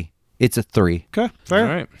copy. It's a 3. Okay, fair.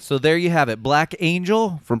 All right. So there you have it. Black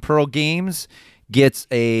Angel from Pearl Games gets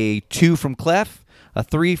a 2 from Clef, a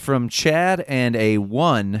 3 from Chad, and a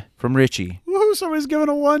 1 from Richie. Woohoo, somebody's giving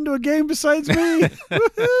a 1 to a game besides me.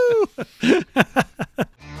 Woohoo!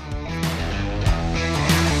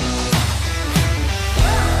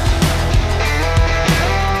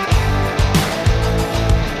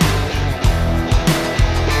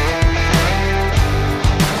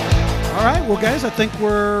 All right, well, guys, I think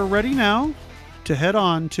we're ready now to head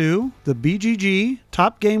on to the BGG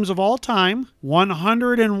top games of all time,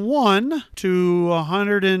 101 to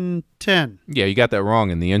 110. Yeah, you got that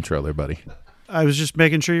wrong in the intro there, buddy. I was just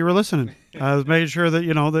making sure you were listening. I was making sure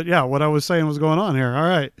that, what I was saying was going on here.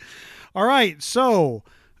 All right. So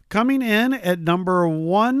coming in at number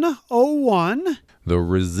 101. The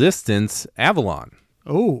Resistance Avalon.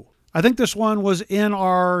 Oh, I think this one was in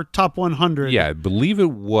our top 100. Yeah, I believe it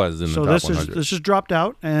was in the top 100. This is dropped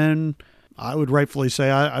out, and I would rightfully say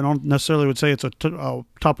I don't necessarily would say it's a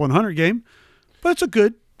top 100 game, but it's a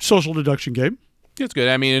good social deduction game. It's good.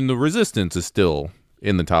 I mean, and the Resistance is still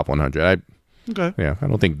in the top 100. Okay. Yeah, I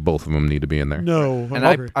don't think both of them need to be in there. No, And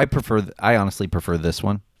I honestly prefer this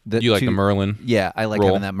one. You like the Merlin? Yeah, I like roll?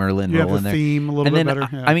 having that Merlin You roll have in the there. theme a little bit better.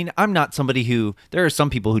 Yeah. I mean, I'm not somebody who. There are some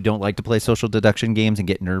people who don't like to play social deduction games and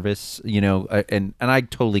get nervous, and I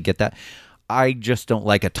totally get that. I just don't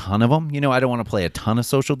like a ton of them. I don't want to play a ton of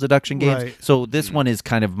social deduction games. Right. So this one is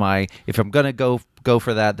kind of if I'm gonna go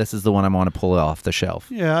for that, this is the one I want to pull off the shelf.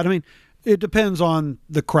 Yeah, I mean, it depends on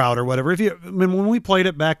the crowd or whatever. When we played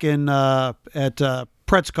it back in at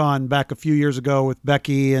PretzCon back a few years ago with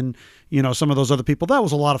Becky and some of those other people, that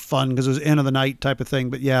was a lot of fun because it was end of the night type of thing.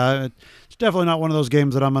 But yeah, it's definitely not one of those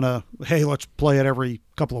games that I'm gonna let's play it every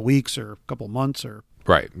couple of weeks or a couple of months or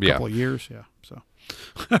Right. Yeah. couple of years. Yeah. So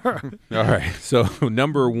All right. So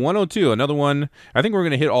number 102, another one. I think we're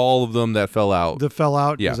going to hit all of them that fell out. that fell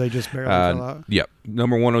out Yeah. because they just barely fell out. Yep.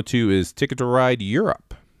 Number 102 is Ticket to Ride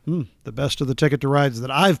Europe. The best of the Ticket to Rides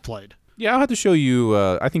that I've played. Yeah, I'll have to show you.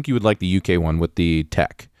 I think you would like the UK one with the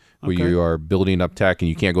tech, where Okay. you are building up tech and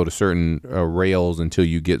you can't go to certain rails until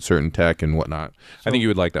you get certain tech and whatnot. I think you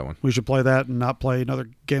would like that one. We should play that and not play another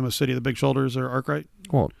game of City of the Big Shoulders or Arkwright.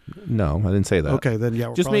 Well, no, I didn't say that. Okay, then yeah.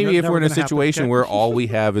 We're Just probably maybe if never we're in a gonna happen. situation Okay. where all we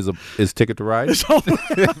have is Ticket to Ride.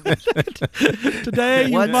 Today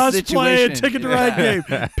you What must play a situation? Ticket to Ride game.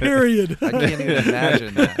 Period. I can't even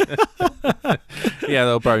imagine that. Yeah,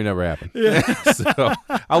 that'll probably never happen. So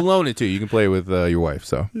I'll loan it to you. You can play with your wife.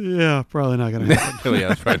 So Yeah, probably not going to happen. oh, yeah,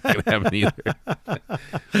 that's probably not gonna happen either.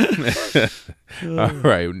 All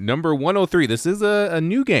right, number 103. This is a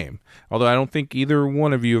new game, although I don't think either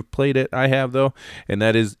one of you have played it. I have though, and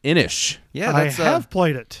that is Inish. Yeah, I that's have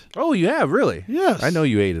played it. Oh, you have really? Yes. I know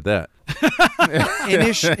you hated that.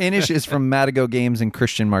 Inish is from Matago Games and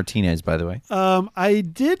Christian Martinez, by the way. I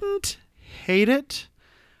didn't hate it.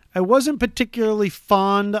 I wasn't particularly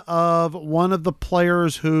fond of one of the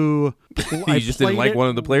players who You just didn't like one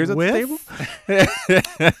of the players at the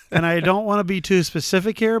table? And I don't want to be too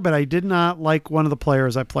specific here, but I did not like one of the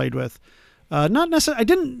players I played with. Not necessarily. I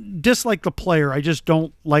didn't dislike the player. I just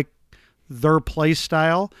don't like their play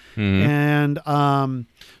style, and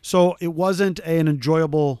so it wasn't an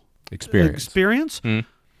enjoyable experience.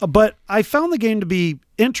 But I found the game to be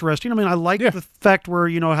interesting. I mean, I like the fact where,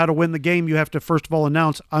 how to win the game. You have to, first of all,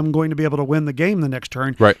 announce, I'm going to be able to win the game the next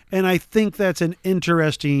turn. Right. And I think that's an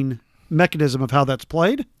interesting mechanism of how that's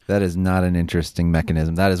played. That is not an interesting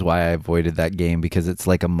mechanism. That is why I avoided that game, because it's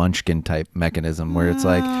like a Munchkin type mechanism where it's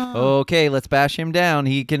like, okay, let's bash him down.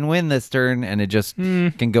 He can win this turn, and it just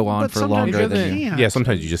can go on But for sometimes longer you than you. can't. Yeah,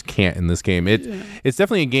 sometimes you just can't in this game. It's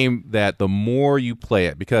definitely a game that the more you play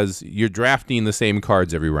it, because you're drafting the same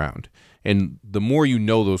cards every round, and the more you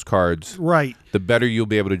know those cards, Right. the better you'll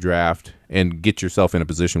be able to draft and get yourself in a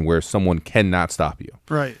position where someone cannot stop you.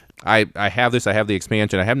 Right. I have this. I have the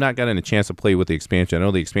expansion. I have not gotten a chance to play with the expansion. I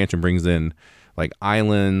know the expansion brings in like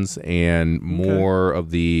islands and more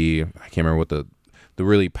of the. I can't remember what the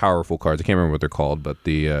really powerful cards. I can't remember what they're called, but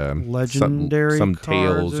the Legendary some cards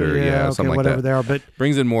tails or okay, something like whatever that. they are. But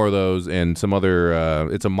Brings in more of those and some other.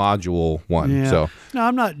 It's a module one. yeah. So No,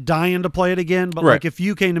 I'm not dying to play it again, but Right. like if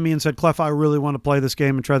you came to me and said, Clef, I really want to play this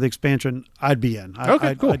game and try the expansion, I'd be in.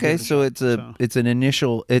 Okay, cool. I'd give Okay, it a so shot. it's an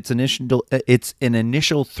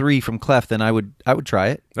initial 3 from Clef. Then I would try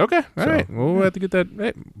it. Okay. All right. Well, we'll have to get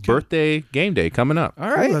that birthday game day coming up. All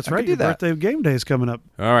right, Oh, that's I could right. do Your that. birthday game day is coming up.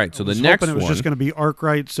 All right. So I the was next hoping it was one. just going to be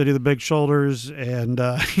Arkwright, City of the Big Shoulders, and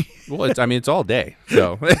Well, it's all day,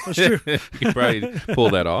 so you can probably pull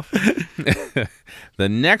that off. The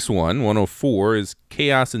next one, 104, is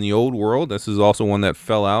Chaos in the Old World. This is also one that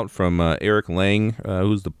fell out from Eric Lang,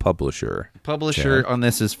 who's the publisher. Publisher on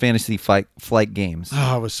this is Fantasy Flight Games.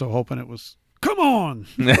 I was so hoping it was. Come on.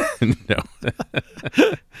 No.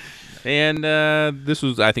 And this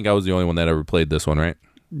was, I think I was the only one that ever played this one, right?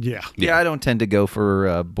 Yeah. Yeah, I don't tend to go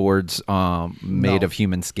for boards made No. of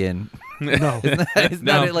human skin. No. Isn't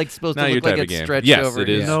No. that like supposed to Not your look like type of it's game. stretched Yes, over? it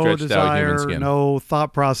is. Yeah. No stretched out human desire, skin. no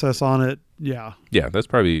thought process on it. Yeah. Yeah, that's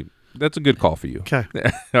a good call for you. Okay.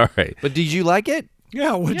 All right. But did you like it?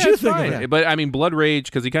 Yeah. What'd Yeah, you it's think fine. of it? But I mean, Blood Rage,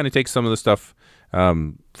 because he kind of takes some of the stuff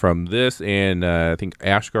from this, and I think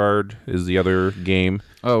Ashgard is the other game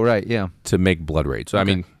Oh, right, yeah. to make Blood Rage. So I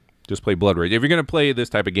mean, just play Blood Rage. If you're gonna play this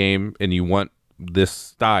type of game and you want this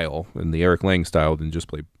style and the Eric Lang style, then just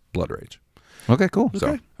play Blood Rage. Okay, cool. So,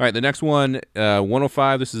 all right, the next one,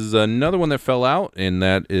 105. This is another one that fell out, and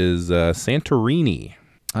that is Santorini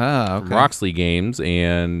Ah, from okay. Roxley Games,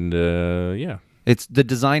 and yeah. It's the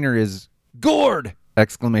designer is Gord!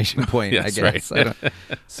 Exclamation point, I That's guess. right. I don't-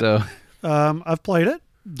 so I've played it.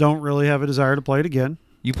 Don't really have a desire to play it again.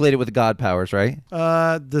 you played it with God powers, right?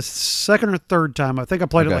 The second or third time, I think I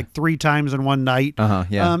played it Okay. like 3 times in one night.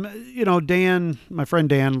 Yeah. Dan, my friend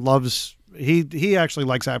Dan, loves. He actually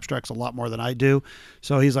likes abstracts a lot more than I do.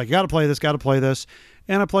 So he's like, got to play this.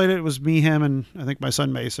 And I played it. It was me, him, and I think my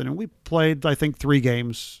son Mason. And we played, I think, 3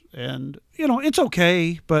 games. And, it's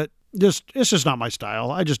okay, but it's just not my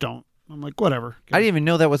style. I just don't. I'm like, whatever. I didn't even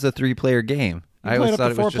know that was a 3-player game. I always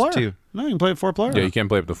thought it was just 2. No, you can play it 4-player. Yeah, you can't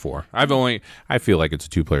play up to 4. I feel like it's a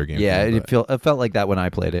 2-player game. Yeah, for me, it felt like that when I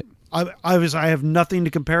played it. I have nothing to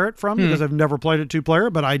compare it from because I've never played it 2-player,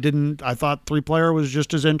 but I thought 3-player was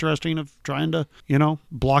just as interesting of trying to,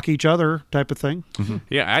 block each other type of thing.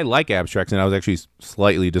 Yeah, I like abstracts, and I was actually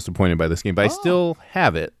slightly disappointed by this game, but I still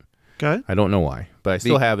have it. Okay. I don't know why, but I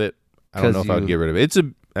still have it. I don't know 'Cause if I would get rid of it.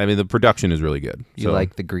 The production is really good. You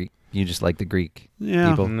like the Greek. You just like the Greek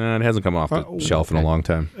Yeah. people. No, it hasn't come off the shelf in a long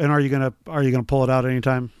time. And are you gonna pull it out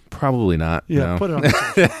anytime? Probably not. Yeah, no. put it on the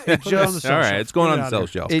shelf. Put it on the shelf. All right, it's going Put on it the out sell there.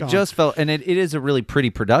 shelf. It's It gone. just felt, and it is a really pretty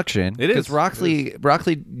production. It is. Because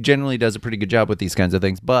Roxley generally does a pretty good job with these kinds of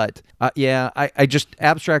things. But I just,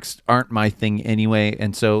 abstracts aren't my thing anyway.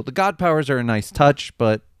 And so the God powers are a nice touch,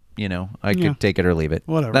 but, I could take it or leave it.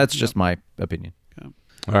 Whatever. That's just my opinion.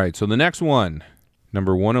 All right, so the next one,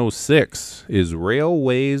 number 106, is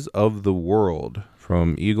Railways of the World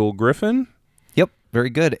from Eagle Griffin. Yep.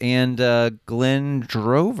 Very good. And Glenn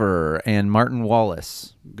Drover and Martin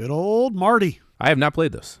Wallace. Good old Marty. I have not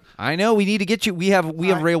played this. I know we need to get you. We have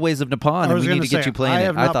Railways of Nippon, and was we need gonna to get say, you playing I it.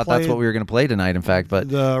 have I not thought that's what played we were going to play tonight. In fact, but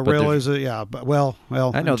The but there's- railways, but well, I know,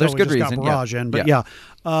 until there's we good just got reason, Barrage yeah. in, but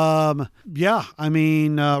Yeah. I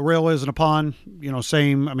mean, Railways and Upon,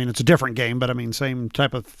 same. I mean, it's a different game, but I mean, same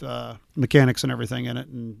type of mechanics and everything in it,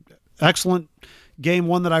 and excellent game.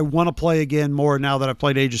 One that I want to play again more now that I've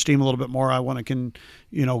played Age of Steam a little bit more. I want to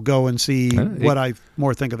go and see what I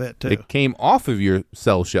more think of it too. It came off of your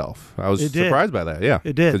sell shelf. I was It did. surprised by that. Yeah,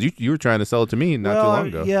 It did. because you were trying to sell it to me not too long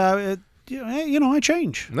ago. Yeah, I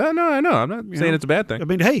change. No, I know. I'm not saying know, it's a bad thing. I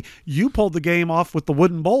mean, hey, you pulled the game off with the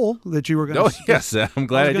wooden bowl that you were going to. Oh yes, I'm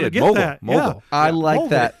glad I gonna did. get Mogul, that, yeah. Mogul. I like hold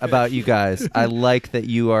that it. about you guys. I like that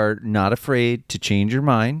you are not afraid to change your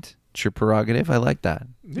mind. It's your prerogative. I like that.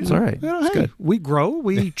 It's all right. It's Hey, good. we grow,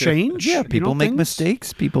 we change. Yeah, people make things-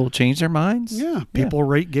 mistakes. People change their minds. Yeah, people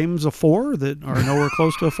rate games a 4 that are nowhere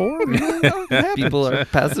close to a 4. It happens. People are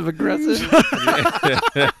passive aggressive.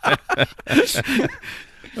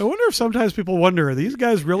 I wonder if sometimes people wonder, are these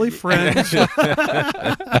guys really friends? All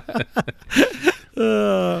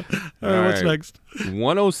right, what's right. next?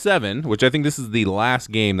 107, which I think this is the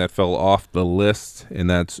last game that fell off the list, and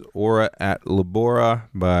that's Ora at Labora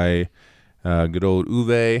by good old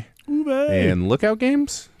Uwe and Lookout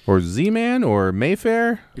Games, or Z-Man, or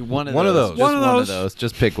Mayfair. One of those. Just One of one of those. those.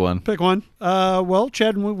 Just pick one. Pick one. Well,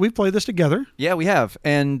 Chad, we've played this together. Yeah, we have,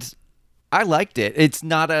 and I liked it. It's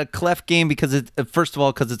not a clef game because it's first of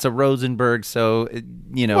all because it's a Rosenberg, so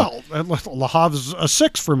Well, Le Havre's a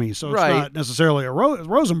 6 for me, so it's Right. not necessarily a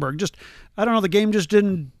Rosenberg. Just, I don't know, the game just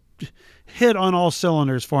didn't hit on all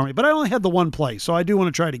cylinders for me. But I only had the one play, so I do want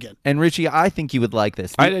to try it again. And Richie, I think you would like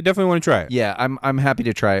this. I definitely want to try it. Yeah, I'm happy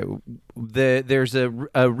to try it. There's a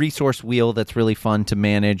resource wheel that's really fun to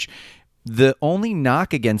manage. The only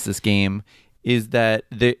knock against this game is that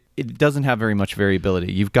it doesn't have very much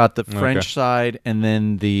variability. You've got the French side and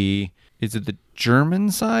then the Is it the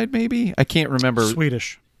German side? Maybe I can't remember.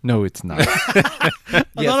 Swedish. No, it's not. I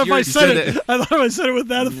thought if I said it with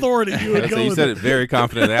that authority, you would go You with said it very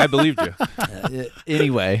confidently. I believed you.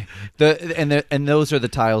 Anyway, and those are the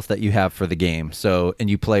tiles that you have for the game. So, and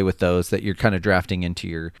you play with those that you're kind of drafting into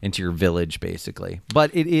your village, basically. But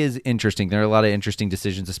it is interesting. There are a lot of interesting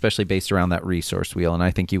decisions, especially based around that resource wheel, and I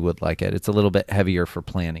think you would like it. It's a little bit heavier for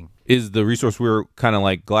planning. Is the resource wheel kind of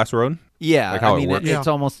like Glass Road? Yeah, Like how I mean, it works? it's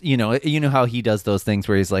almost, you know how he does those things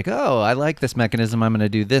where he's like, oh, I like this mechanism. I'm going to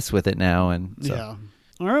do this with it now. And so. Yeah.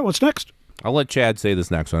 All right, what's next? I'll let Chad say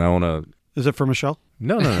this next one. I want to. Is it for Michelle?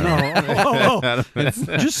 No. Oh.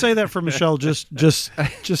 Just say that for Michelle, just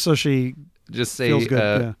so she Just say, feels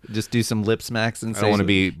good. just do some lip smacks and I say, don't want to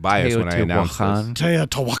be biased when I announce this.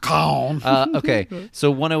 Teotihuacan. Okay,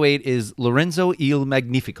 so 108 is Lorenzo Il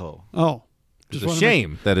Magnifico. Oh. It's a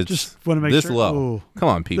shame that it's just wanna make this sure. low. Ooh. Come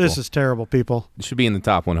on, people. This is terrible, people. It should be in the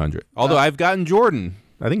top 100. Although I've gotten Jordan.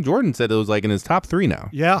 I think Jordan said it was like in his top 3 now.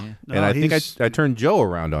 Yeah. And I think I turned Joe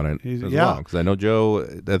around on it as well. Because I know Joe,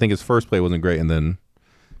 I think his first play wasn't great, and then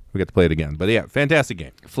we got to play it again. But yeah, fantastic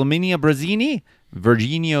game. Flaminia Brazzini,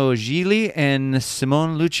 Virginio Gili, and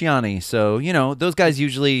Simone Luciani. So, those guys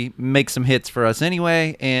usually make some hits for us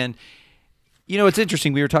anyway. And, it's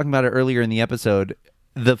interesting. We were talking about it earlier in the episode.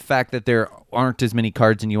 The fact that there aren't as many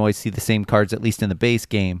cards and you always see the same cards, at least in the base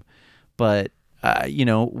game. But,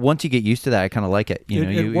 once you get used to that, I kind of like it.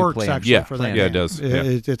 It works play 'em. actually for that. Yeah, game. it does.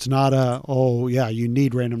 It's not you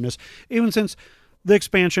need randomness. Even since the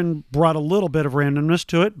expansion brought a little bit of randomness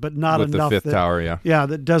to it, but not With enough. the fifth tower, yeah. Yeah,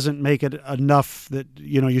 that doesn't make it enough that,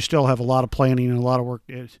 you still have a lot of planning and a lot of work.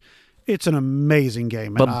 It's an amazing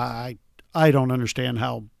game. And I don't understand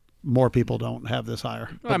how more people don't have this higher.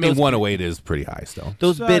 I mean, 108 is pretty high still.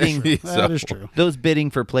 Those bidding, That is true. those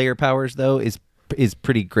bidding for player powers though is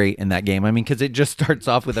pretty great in that game. I mean, because it just starts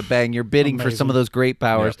off with a bang. You're bidding for some of those great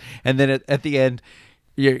powers, and then at the end,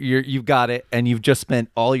 you've got it, and you've just spent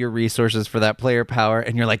all your resources for that player power,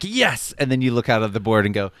 and you're like, yes, and then you look out of the board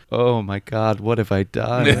and go, oh my god, what have I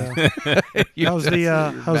done? How's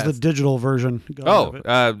the digital version going?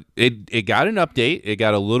 It got an update. It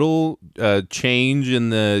got a little change in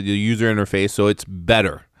the user interface, so it's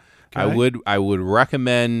better. Okay. I would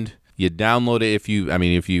recommend you download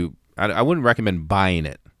it I wouldn't recommend buying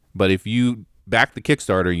it, but if you back the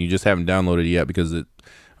Kickstarter and you just haven't downloaded it yet because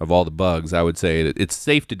of all the bugs, I would say it's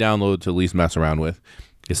safe to download to at least mess around with.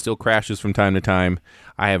 It still crashes from time to time.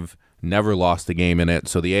 I have never lost a game in it,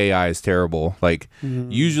 so the AI is terrible.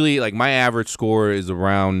 Usually, my average score is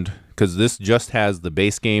around, because this just has the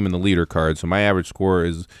base game and the leader card, so my average score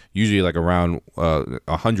is usually around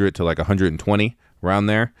 100 to 120, around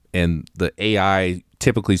there, and the AI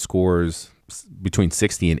typically scores between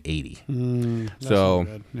 60 and 80. So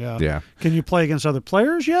yeah. Can you play against other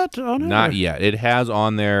players yet on it? Not yet. It has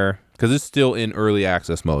on there, because it's still in early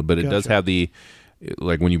access mode, but it does have the,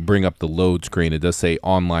 when you bring up the load screen, it does say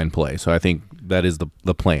online play. So I think that is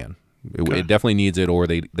the plan. It definitely needs it, or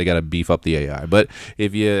they got to beef up the AI. But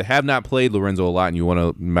if you have not played Lorenzo a lot and you want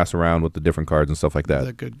to mess around with the different cards and stuff like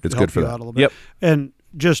that, it's good for that. Out a little bit. Yep. And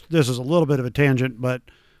just, this is a little bit of a tangent, but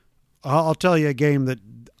I'll tell you a game that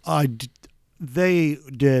they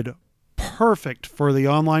did perfect for the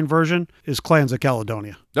online version is Clans of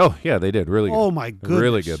Caledonia. Oh, yeah, they did. Really good. Oh, my goodness.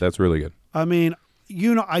 Really good. That's really good. I mean,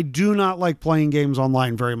 I do not like playing games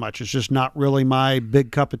online very much. It's just not really my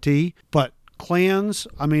big cup of tea. But Clans,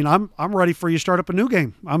 I mean, I'm ready for you to start up a new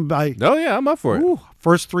game. I'm up for it.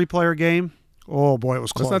 First 3-player game. Oh, boy, it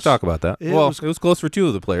was close. Let's not talk about that. It was close for 2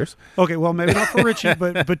 of the players. Okay, well, maybe not for Richie,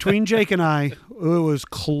 but between Jake and I, it was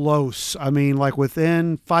close. I mean,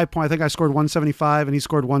 within 5 points, I think I scored 175 and he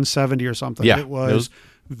scored 170 or something. Yeah, it was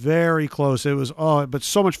very close. It was, but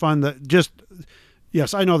so much fun that just...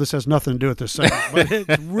 Yes, I know this has nothing to do with this segment, but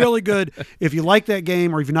it's really good. If you like that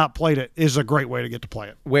game or if you've not played it, it's a great way to get to play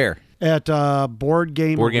it. Where? At Board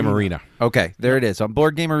Game Arena. Okay, there it is. On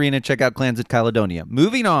Board Game Arena, check out Clans of Caledonia.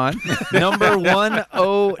 Moving on, number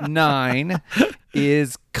 109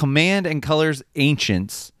 is Command and Colors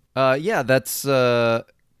Ancients. That's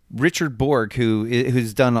Richard Borg,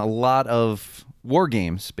 who's done a lot of war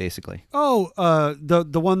games, basically. Oh,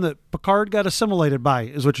 the one that Picard got assimilated by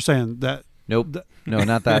is what you're saying. That Nope. No,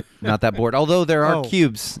 not that board. Although there are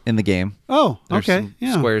cubes in the game. Oh, There's okay. some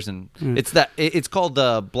Yeah. squares and it's called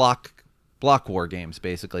the block war games,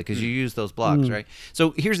 basically, because you use those blocks, right?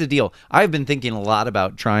 So here's the deal. I've been thinking a lot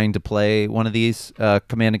about trying to play one of these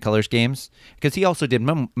Command and Colors games, because he also did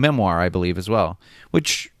Memoir, I believe, as well,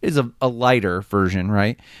 which is a lighter version,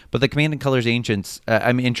 right? But the Command and Colors Ancients,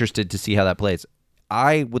 I'm interested to see how that plays.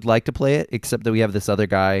 I would like to play it, except that we have this other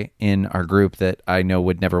guy in our group that I know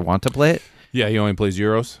would never want to play it. Yeah, he only plays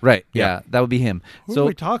Euros. Right. Yeah, that would be him. Who are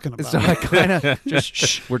we talking about? So I kind of just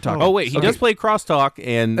shh. We're talking. Oh wait, he does play Crosstalk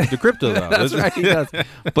and Decrypto though. That's right. He does.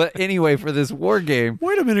 But anyway, for this war game,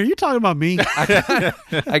 Wait a minute, are you talking about me?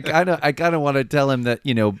 I kind of want to tell him that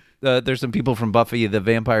there's some people from Buffy the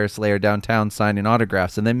Vampire Slayer downtown signing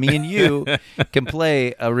autographs, and then me and you can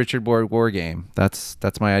play a Richard Board war game. That's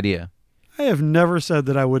my idea. I have never said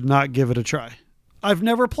that I would not give it a try. I've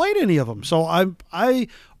never played any of them, so I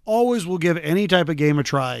always will give any type of game a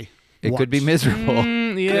try. It could be once. miserable.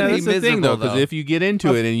 Yeah, that's the thing though, because though. if you get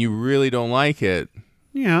into it and you really don't like it,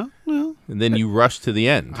 Yeah, well, and then you rush to the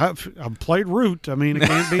end. I've played Root. I mean, it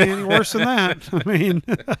can't be any worse than that. I mean,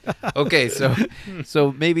 Okay,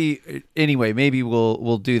 so maybe anyway, maybe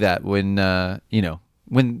we'll do that when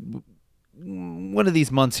when one of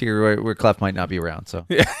these months here where Clef might not be around. So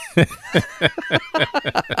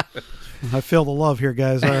I feel the love here,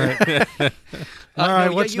 guys. All right. All right,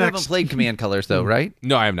 no, what's you next? haven't played Command Colors though, right?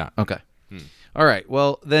 No, I have not. Okay. All right.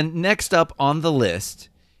 Well, then next up on the list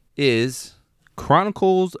is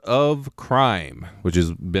Chronicles of Crime, which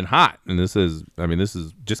has been hot, and this is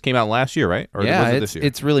just came out last year, right? Or was it this year?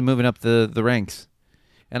 it's really moving up the ranks.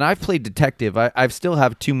 And I've played Detective. I still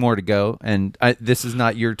have 2 more to go, and this is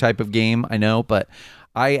not your type of game, I know, but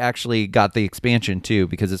I actually got the expansion too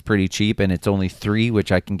because it's pretty cheap and it's only 3,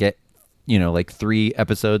 which I can get, like 3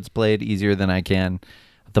 episodes played easier than I can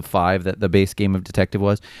the 5 that the base game of Detective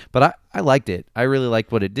was. But I liked it. I really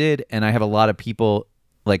liked what it did, and I have a lot of people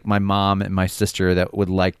like my mom and my sister that would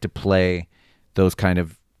like to play those kind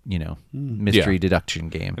of, mystery deduction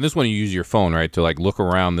game. And this one you use your phone, right, to like look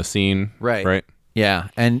around the scene, right? Yeah,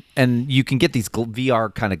 and you can get these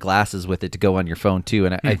VR kind of glasses with it to go on your phone too.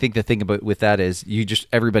 And I think the thing with that is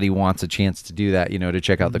everybody wants a chance to do that, to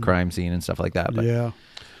check out the crime scene and stuff like that. But Yeah.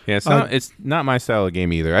 Yeah, it's not my style of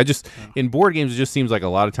game either. In board games, it just seems like a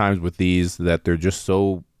lot of times with these that they're just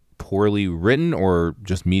so poorly written or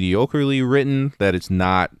just mediocrely written that it's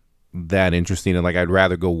not that interesting. And like I'd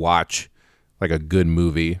rather go watch like a good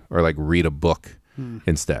movie or like read a book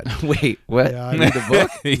instead. Wait, what? Yeah, Read a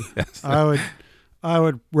book? Yes. I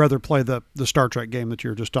would rather play the Star Trek game that you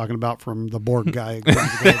were just talking about from the Borg guy than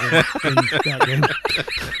that game.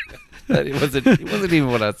 It wasn't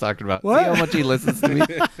even what I was talking about. What? See how much he listens to me?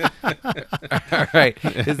 All right.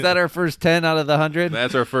 Is that our first 10 out of the 100?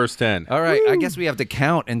 That's our first 10. All right. I guess we have to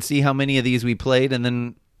count and see how many of these we played. And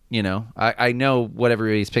then, I know what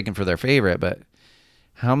everybody's picking for their favorite, but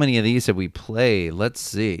how many of these have we played? Let's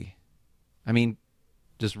see. I mean,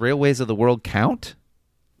 does Railways of the World count?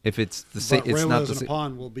 If it's the same, it's not the same.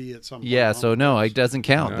 Pond will be at some point. Yeah, so no, it doesn't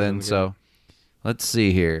count No, then. it doesn't So let's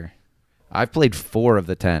see here. I've played 4 of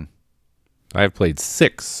the 10. I've played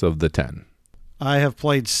 6 of the 10. I have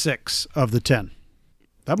played 6 of the 10.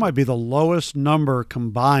 That might be the lowest number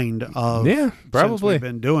combined of Yeah, probably. since we've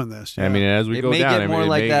been doing this. I mean, as we It go may down, get more it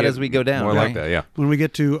like may that get as we go down, More right? like that, yeah. when we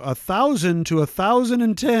get to 1,000 to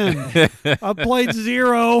 1,010, I've played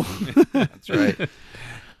 0. That's right.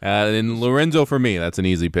 And Lorenzo for me, that's an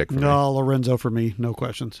easy pick for me. No, Lorenzo for me, no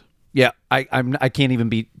questions. Yeah, I can't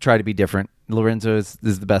even try to be different. Lorenzo is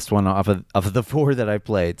the best one off of the 4 that I've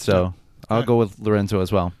played, so I'll go with Lorenzo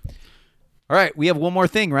as well. All right, we have one more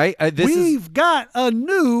thing, right? We've got a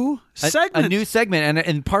new segment. A new segment,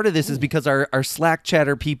 and part of this is because our Slack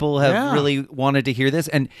chatter people have really wanted to hear this.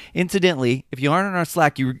 And incidentally, if you aren't on our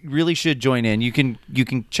Slack, you really should join in. You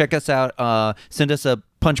can check us out. Send us a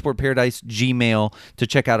Punchboard Paradise Gmail to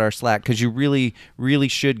check out our Slack because you really, really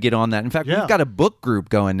should get on that. In fact, we've got a book group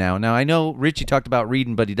going now. Now, I know Richie talked about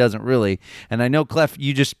reading, but he doesn't really. And I know, Clef,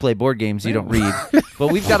 you just play board games. You don't read. But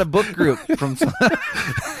we've got a book group from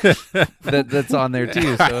that's on there,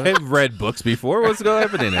 too. So. I've read books before. What's going to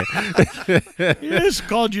happen in it? He just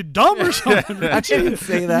called you dumb or something, Richie. I didn't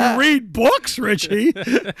say that. You read books, Richie.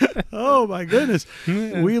 Oh, my goodness.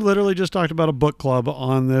 We literally just talked about a book club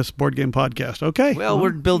on this board game podcast. Okay. Well,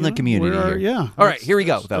 we're building a community here. Yeah. All right, here we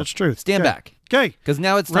go, though. That's true. Stand back. Okay. Because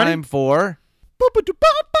now it's Ready? time for...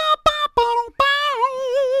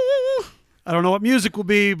 I don't know what music will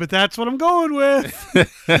be, but that's what I'm going with.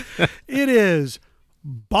 It is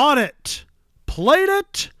bought it, played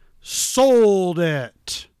it, sold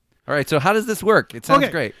it. All right, so how does this work? It sounds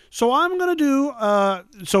great. So I'm going to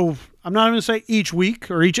do, so I'm not going to say each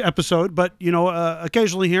week or each episode, but,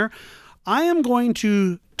 occasionally here, I am going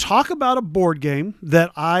to talk about a board game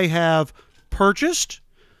that I have purchased,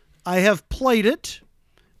 I have played it,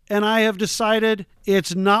 and I have decided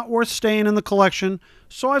it's not worth staying in the collection,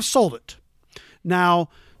 so I've sold it. Now,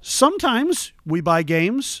 sometimes we buy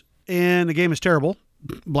games and the game is terrible,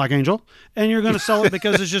 Black Angel, and you're going to sell it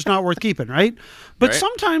because it's just not worth keeping, right? But Right.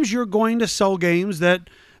 sometimes you're going to sell games that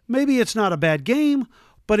maybe it's not a bad game,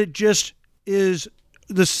 but it just is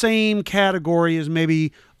the same category as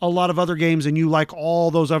maybe a lot of other games, and you like all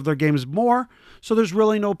those other games more, so there's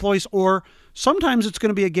really no place. Or sometimes it's going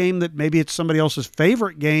to be a game that maybe it's somebody else's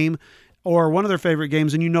favorite game or one of their favorite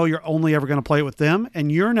games, and you know you're only ever going to play it with them,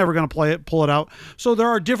 and you're never going to pull it out. So there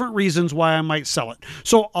are different reasons why I might sell it.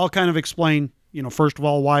 So I'll kind of explain, first of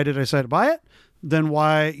all, why did I decide to buy it? Then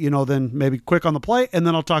why, then maybe quick on the play, and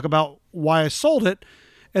then I'll talk about why I sold it.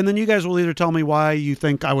 And then you guys will either tell me why you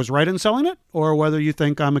think I was right in selling it, or whether you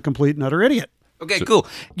think I'm a complete and utter idiot. Okay, cool.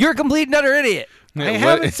 You're a complete and utter idiot. I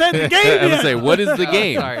haven't said the game I would yet. say, what is the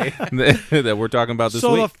game sorry. that we're talking about this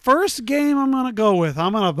So week? the first game I'm going to go with,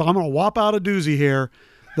 I'm gonna whop out a doozy here.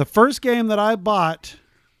 The first game that I bought,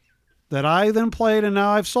 that I then played and now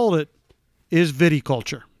I've sold it, is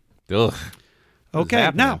Viticulture. Ugh. Okay,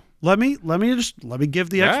 happening? now let me give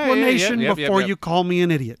the Yeah, explanation yep, before yep. you call me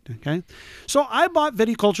an idiot. Okay, so I bought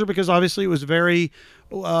Viticulture because obviously it was very,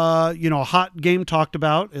 hot game talked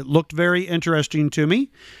about. It looked very interesting to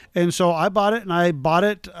me, and so I bought it. And I bought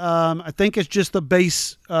it. I think it's just the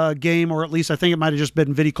base game, or at least I think it might have just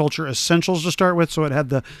been Viticulture Essentials to start with. So it had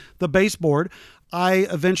the base board. I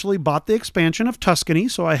eventually bought the expansion of Tuscany,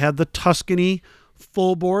 so I had the Tuscany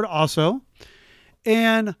full board also,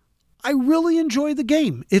 and I really enjoy the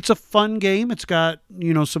game. It's a fun game. It's got,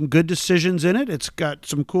 some good decisions in it. It's got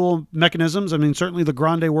some cool mechanisms. I mean, certainly the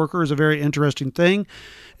Grande Worker is a very interesting thing,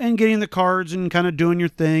 and getting the cards and kind of doing your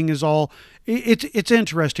thing is all, it's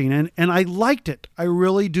interesting, and I liked it. I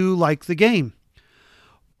really do like the game.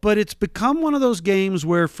 But it's become one of those games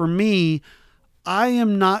where, for me, I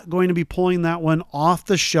am not going to be pulling that one off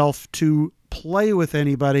the shelf to play with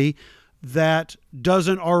anybody that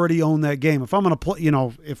doesn't already own that game. If I'm going to play,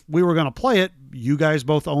 if we were going to play it, you guys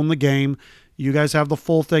both own the game. You guys have the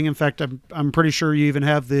full thing. In fact, I'm pretty sure you even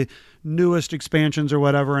have the newest expansions or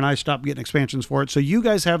whatever, and I stopped getting expansions for it. So you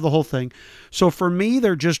guys have the whole thing. So for me,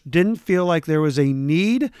 there just didn't feel like there was a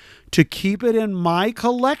need to keep it in my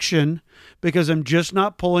collection because I'm just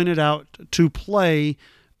not pulling it out to play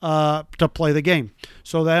the game.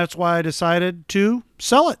 So that's why I decided to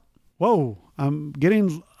sell it. Whoa. I'm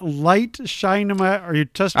getting light shine in my. Are you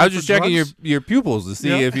testing? I was just checking drugs? your pupils to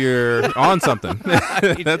see if you're on something.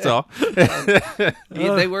 That's all.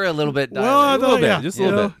 They were a little bit Well, I dilated. little thought- bit, yeah, just a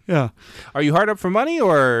little bit. Yeah. Are you hard up for money,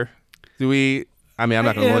 or do we? I mean, I'm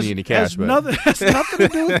not going to loan you any cash, but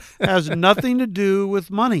Has nothing to do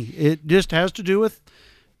with money. It just has to do with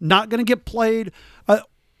not going to get played.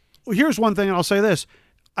 Here's one thing, and I'll say this: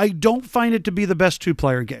 I don't find it to be the best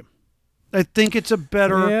 2-player game. I think it's a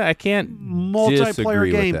better yeah, I can't multiplayer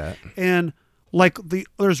disagree game. with that. And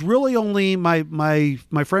there's really only my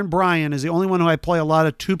friend Brian is the only one who I play a lot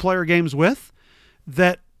of 2-player games with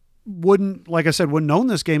that wouldn't own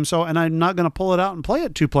this game. So, and I'm not going to pull it out and play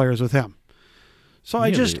it 2 players with him. So I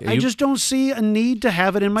just don't see a need to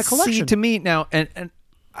have it in my collection. See, to me now, and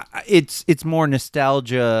it's more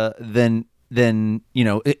nostalgia than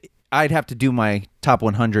I'd have to do my top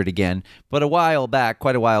 100 again. But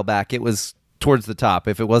quite a while back, it was towards the top.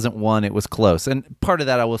 If it wasn't one, it was close. And part of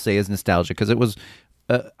that I will say is nostalgia because it was.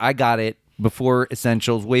 I got it before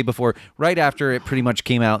Essentials, way before, right after it pretty much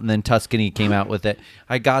came out, and then Tuscany came out with it.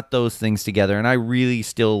 I got those things together, and I really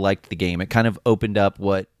still liked the game. It kind of opened up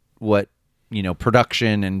what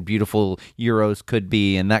production and beautiful Euros could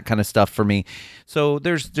be and that kind of stuff for me. So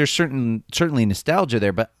there's certainly nostalgia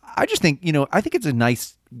there, but I just think, I think it's a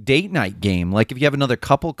nice date night game. Like if you have another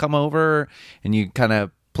couple come over and you kind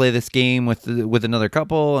of play this game with another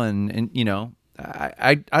couple and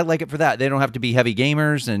I like it for that. They don't have to be heavy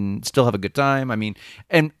gamers and still have a good time. I mean,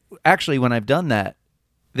 and actually when I've done that,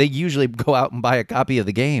 they usually go out and buy a copy of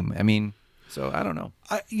the game. I mean, so I don't know.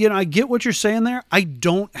 I get what you're saying there. I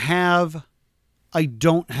don't have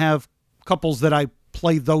couples that I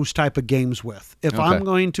play those type of games with. If Okay. I'm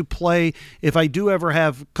going to play, if I do ever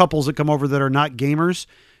have couples that come over that are not gamers,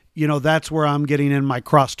 that's where I'm getting in my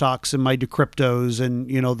crosstalks and my decryptos and,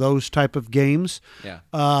 those type of games. Yeah.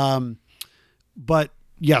 But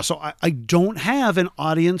yeah, so I don't have an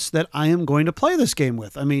audience that I am going to play this game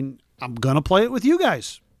with. I mean, I'm going to play it with you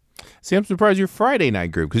guys. See, I'm surprised your Friday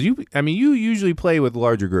night group because you usually play with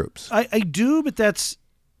larger groups. I do, but that's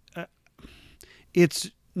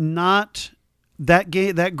it's not that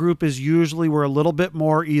game. That group is usually we're a little bit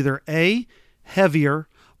more either A, heavier,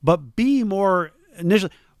 but B, more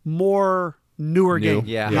initially more newer New. game.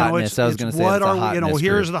 Yeah, hotness. I was going to say it's a hotness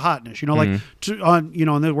here's group. the hotness.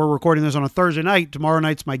 And then we're recording this on a Thursday night. Tomorrow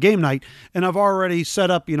night's my game night, and I've already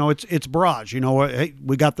set up. It's barrage. Hey,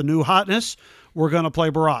 we got the new hotness. we're going to play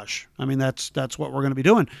Barrage. I mean, that's what we're going to be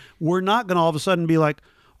doing. We're not going to all of a sudden be like,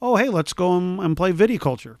 oh, hey, let's go and play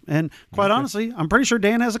Viticulture. And quite honestly, I'm pretty sure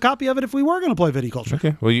Dan has a copy of it if we were going to play Viticulture.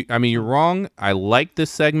 Okay. Well, you're wrong. I like this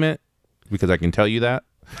segment because I can tell you that.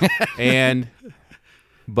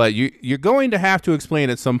 But you're going to have to explain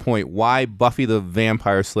at some point why Buffy the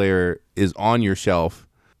Vampire Slayer is on your shelf.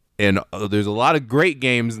 And there's a lot of great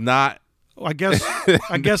games not... I guess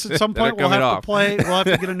at some point we'll have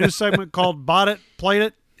to get a new segment called Bought It, Played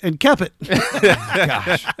It, and Kept It.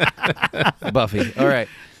 Gosh. Buffy. All right.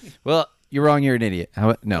 Well, you're wrong. You're an idiot.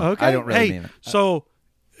 No, Okay. I don't really mean it. So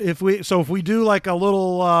if we do like a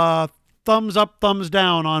little thumbs up, thumbs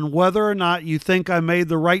down on whether or not you think I made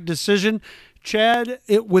the right decision, Chad,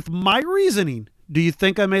 with my reasoning, do you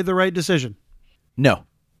think I made the right decision? No.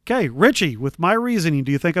 Okay, Richie, with my reasoning,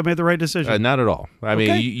 do you think I made the right decision? Not at all. I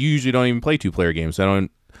mean, you usually don't even play 2-player games. That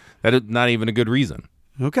is not even a good reason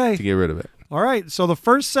to get rid of it. All right, so the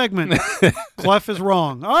first segment, Clef is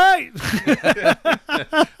wrong. All right.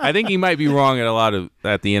 I think he might be wrong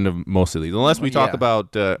at the end of most of these, unless we talk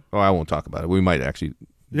about. I won't talk about it. We might actually.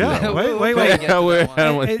 Yeah. Wait. I don't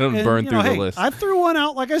want to burn through the list. I threw one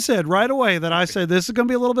out, like I said, right away that I said this is going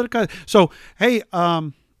to be a little bit of. So hey,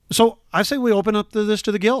 so I say we open up this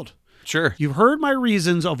to the guild. Sure. You've heard my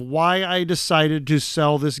reasons of why I decided to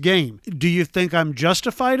sell this game. Do you think I'm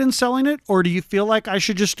justified in selling it, or do you feel like I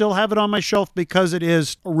should just still have it on my shelf because it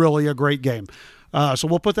is really a great game? So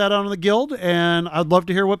we'll put that on the guild, and I'd love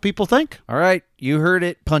to hear what people think. All right. You heard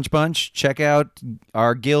it, Punch Bunch. Check out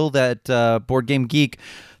our guild at Board Game Geek,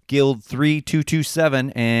 Guild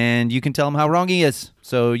 3227, and you can tell him how wrong he is.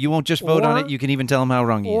 So you won't just vote on it. You can even tell him how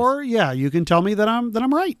wrong he is. Or, you can tell me that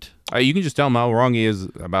I'm right. You can just tell him how wrong he is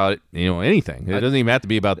about anything. It doesn't even have to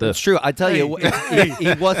be about this. It's true. I tell you,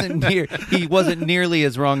 he wasn't nearly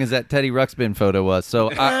as wrong as that Teddy Ruxpin photo was. So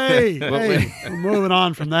we're moving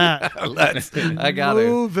on from that.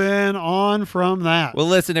 Moving on from that. Well,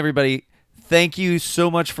 listen, everybody. Thank you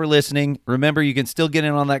so much for listening. Remember, you can still get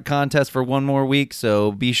in on that contest for one more week,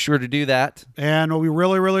 so be sure to do that. And we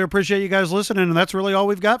really, really appreciate you guys listening, and that's really all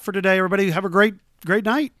we've got for today. Everybody have a great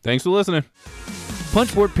night. Thanks for listening.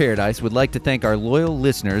 Punchboard Paradise would like to thank our loyal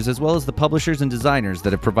listeners as well as the publishers and designers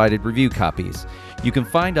that have provided review copies. You can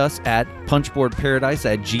find us at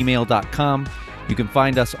punchboardparadise@gmail.com. You can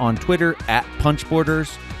find us on Twitter at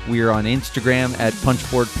Punchboarders. We are on Instagram at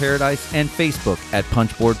Punchboard Paradise and Facebook at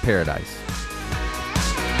Punchboard Paradise.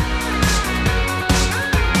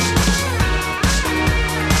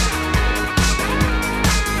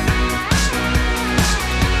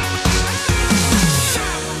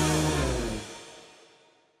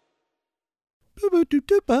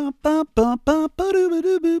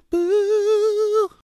 Ba-ba-doo-doo-ba-ba-ba-ba-ba-doo-ba-doo-ba-boo.